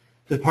habit.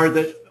 The part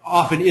that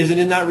often isn't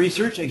in that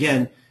research,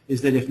 again,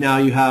 is that if now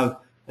you have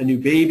a new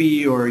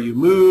baby, or you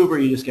move, or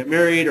you just get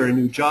married, or a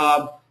new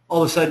job,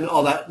 all of a sudden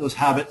those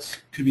habits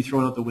could be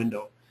thrown out the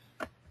window.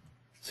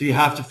 So you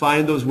have to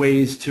find those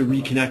ways to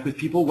reconnect with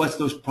people. What's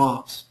those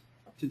prompts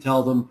to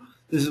tell them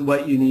this is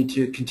what you need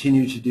to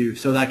continue to do?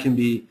 So that can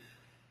be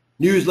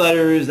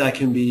newsletters, that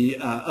can be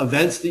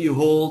events that you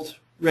hold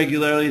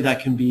regularly,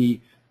 that can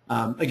be,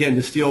 again,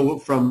 to steal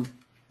from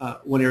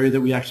one area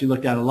that we actually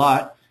looked at a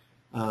lot,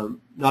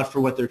 not for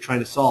what they're trying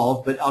to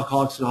solve, but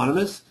Alcoholics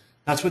Anonymous.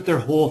 That's what their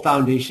whole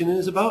foundation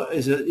is about,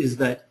 is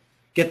that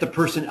get the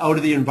person out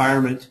of the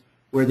environment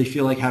where they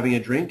feel like having a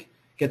drink,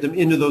 get them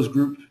into those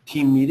group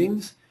team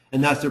meetings,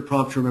 and that's their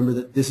prompt to remember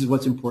that this is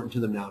what's important to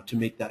them now, to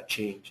make that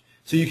change.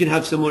 So you can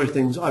have similar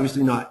things,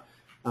 obviously not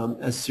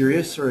as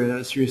serious or at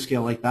a serious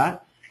scale like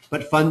that,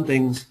 but fun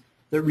things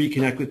that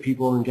reconnect with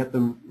people and get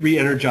them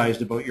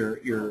re-energized about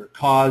your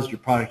cause, your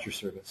product, your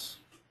service.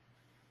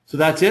 So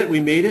that's it. We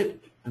made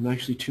it. I'm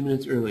actually 2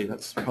 minutes early.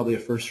 That's probably a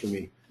first for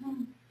me.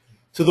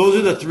 So those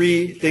are the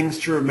 3 things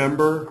to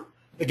remember.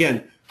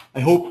 Again, I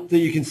hope that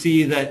you can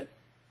see that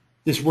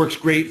this works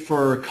great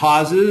for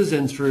causes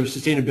and for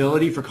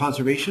sustainability, for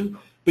conservation,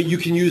 but you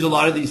can use a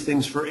lot of these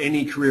things for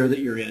any career that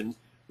you're in,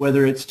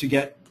 whether it's to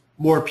get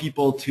more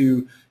people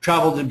to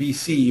travel to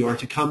BC or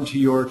to come to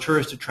your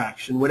tourist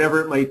attraction,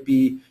 whatever it might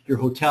be, your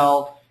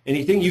hotel,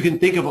 anything. You can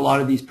think of a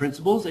lot of these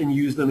principles and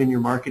use them in your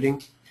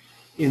marketing,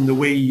 in the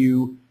way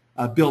you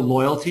build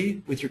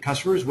loyalty with your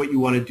customers, what you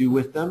want to do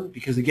with them,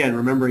 because again,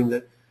 remembering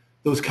that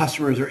those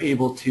customers are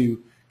able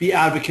to be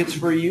advocates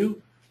for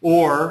you,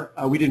 or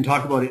we didn't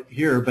talk about it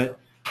here, but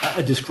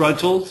a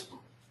disgruntled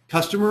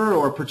customer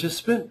or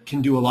participant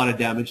can do a lot of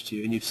damage to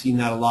you, and you've seen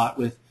that a lot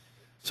with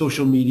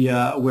social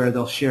media where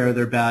they'll share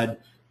their bad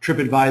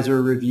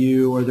TripAdvisor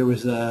review, or there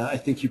was I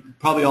think you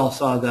probably all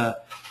saw the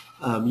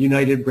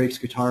United Breaks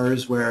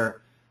Guitars,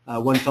 where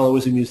one fellow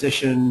was a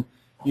musician.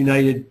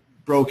 United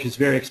broke his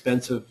very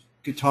expensive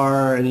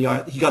guitar, and he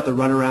got the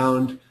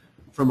runaround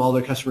from all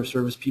their customer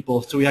service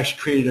people. So we actually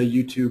created a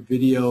YouTube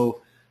video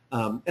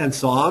and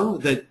song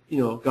that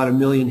got 1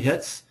 million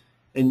hits,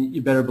 and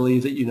you better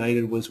believe that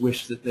United had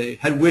wished that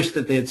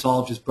they had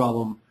solved his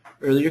problem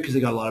earlier, because they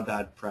got a lot of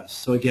bad press.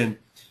 So again,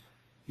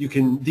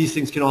 these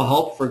things can all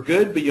help for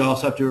good, but you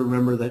also have to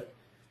remember that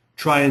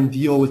try and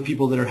deal with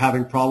people that are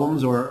having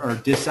problems or are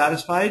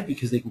dissatisfied,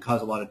 because they can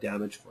cause a lot of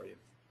damage for you.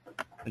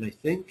 And I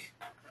think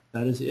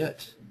that is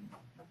it.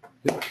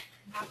 Good.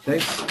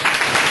 Thanks.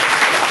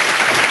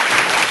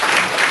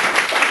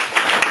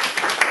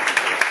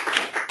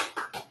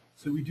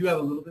 So we do have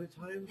a little bit of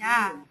time.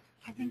 Yeah,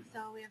 I think so.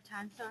 We have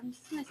time, so I'm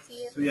just going to see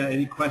if... So yeah,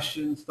 any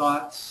questions,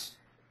 thoughts?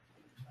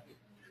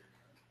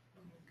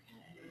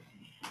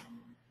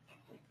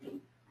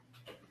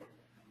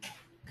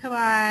 Come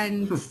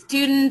on,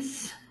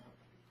 students.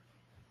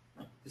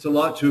 It's a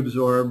lot to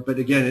absorb, but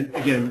again,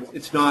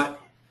 it's not,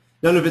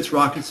 none of it's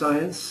rocket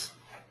science.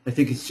 I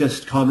think it's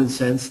just common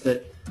sense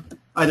that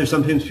either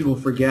sometimes people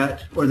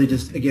forget, or they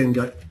just, again,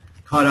 got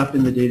caught up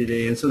in the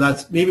day-to-day. And so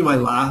that's maybe my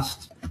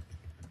last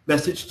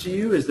message to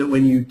you, is that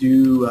when you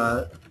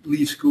do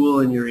leave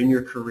school and you're in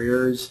your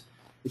careers,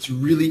 it's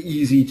really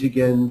easy to,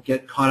 again,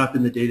 get caught up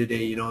in the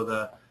day-to-day,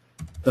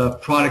 the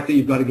product that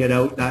you've got to get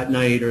out that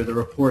night, or the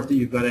report that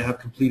you've got to have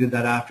completed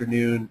that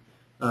afternoon.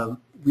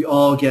 We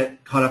all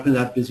get caught up in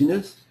that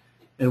busyness,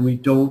 and we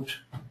don't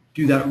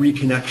do that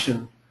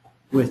reconnection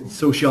with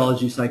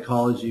sociology,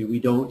 psychology. We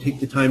don't take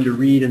the time to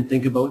read and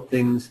think about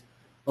things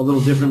a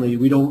little differently.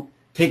 We don't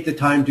take the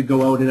time to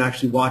go out and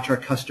actually watch our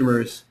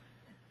customers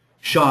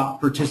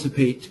shop,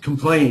 participate,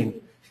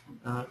 complain.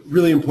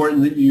 Really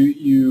important that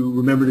you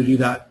remember to do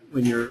that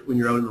when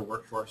you're out in the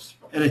workforce.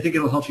 And I think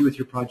it'll help you with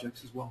your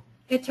projects as well.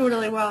 It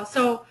totally will.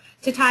 So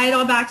to tie it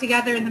all back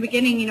together in the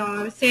beginning,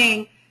 I was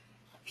saying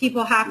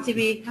people have to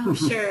be, oh,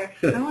 sure.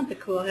 I want the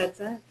cool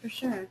headset for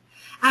sure.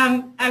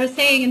 I was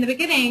saying in the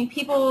beginning,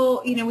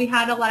 people, we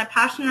had a lot of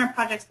passion in our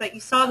projects, but you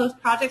saw those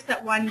projects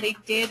that won, they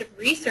did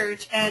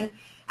research. And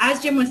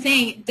as Jim was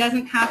saying, it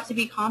doesn't have to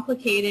be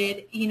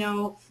complicated.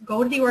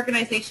 Go to the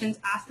organizations,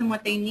 ask them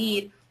what they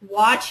need.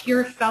 Watch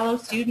your fellow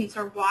students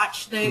or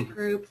watch the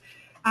group.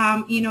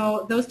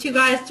 Those 2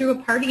 guys threw a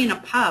party in a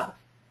pub.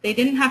 They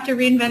didn't have to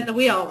reinvent the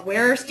wheel.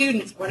 Where are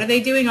students? What are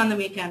they doing on the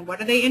weekend? What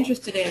are they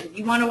interested in?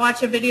 You want to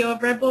watch a video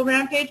of Red Bull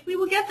Rampage? We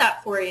will get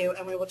that for you,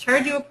 and we will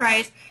charge you a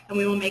price, and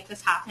we will make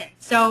this happen.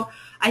 So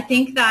I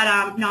think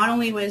that not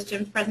only was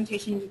Jim's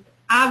presentation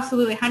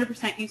absolutely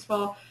 100%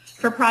 useful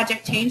for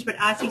Project Change, but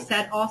as he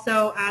said,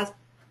 also as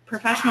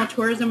professional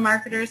tourism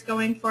marketers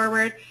going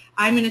forward,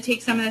 I'm going to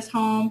take some of this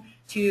home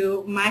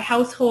to my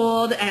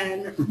household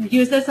and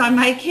use this on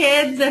my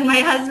kids and my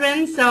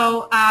husband.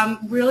 So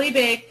really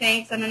big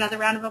thanks, and another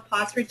round of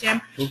applause for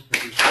Jim.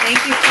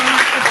 Thank you so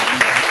much for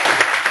being here.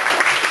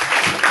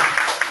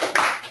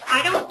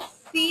 I don't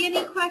see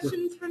any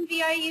questions from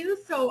VIU,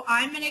 so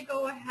I'm going to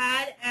go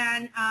ahead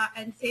and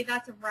say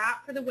that's a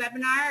wrap for the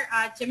webinar.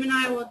 Jim and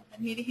I will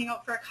maybe hang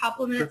out for a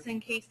couple of minutes in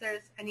case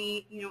there's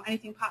any,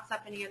 anything pops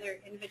up, any other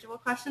individual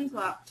questions.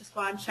 Well, just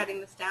while I'm shutting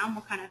this down,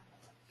 we'll kind of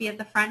be at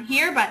the front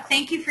here. But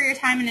thank you for your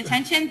time and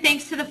attention.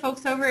 Thanks to the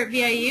folks over at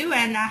VIU,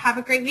 and have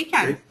a great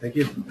weekend. Great. Thank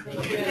you.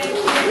 Thank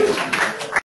you.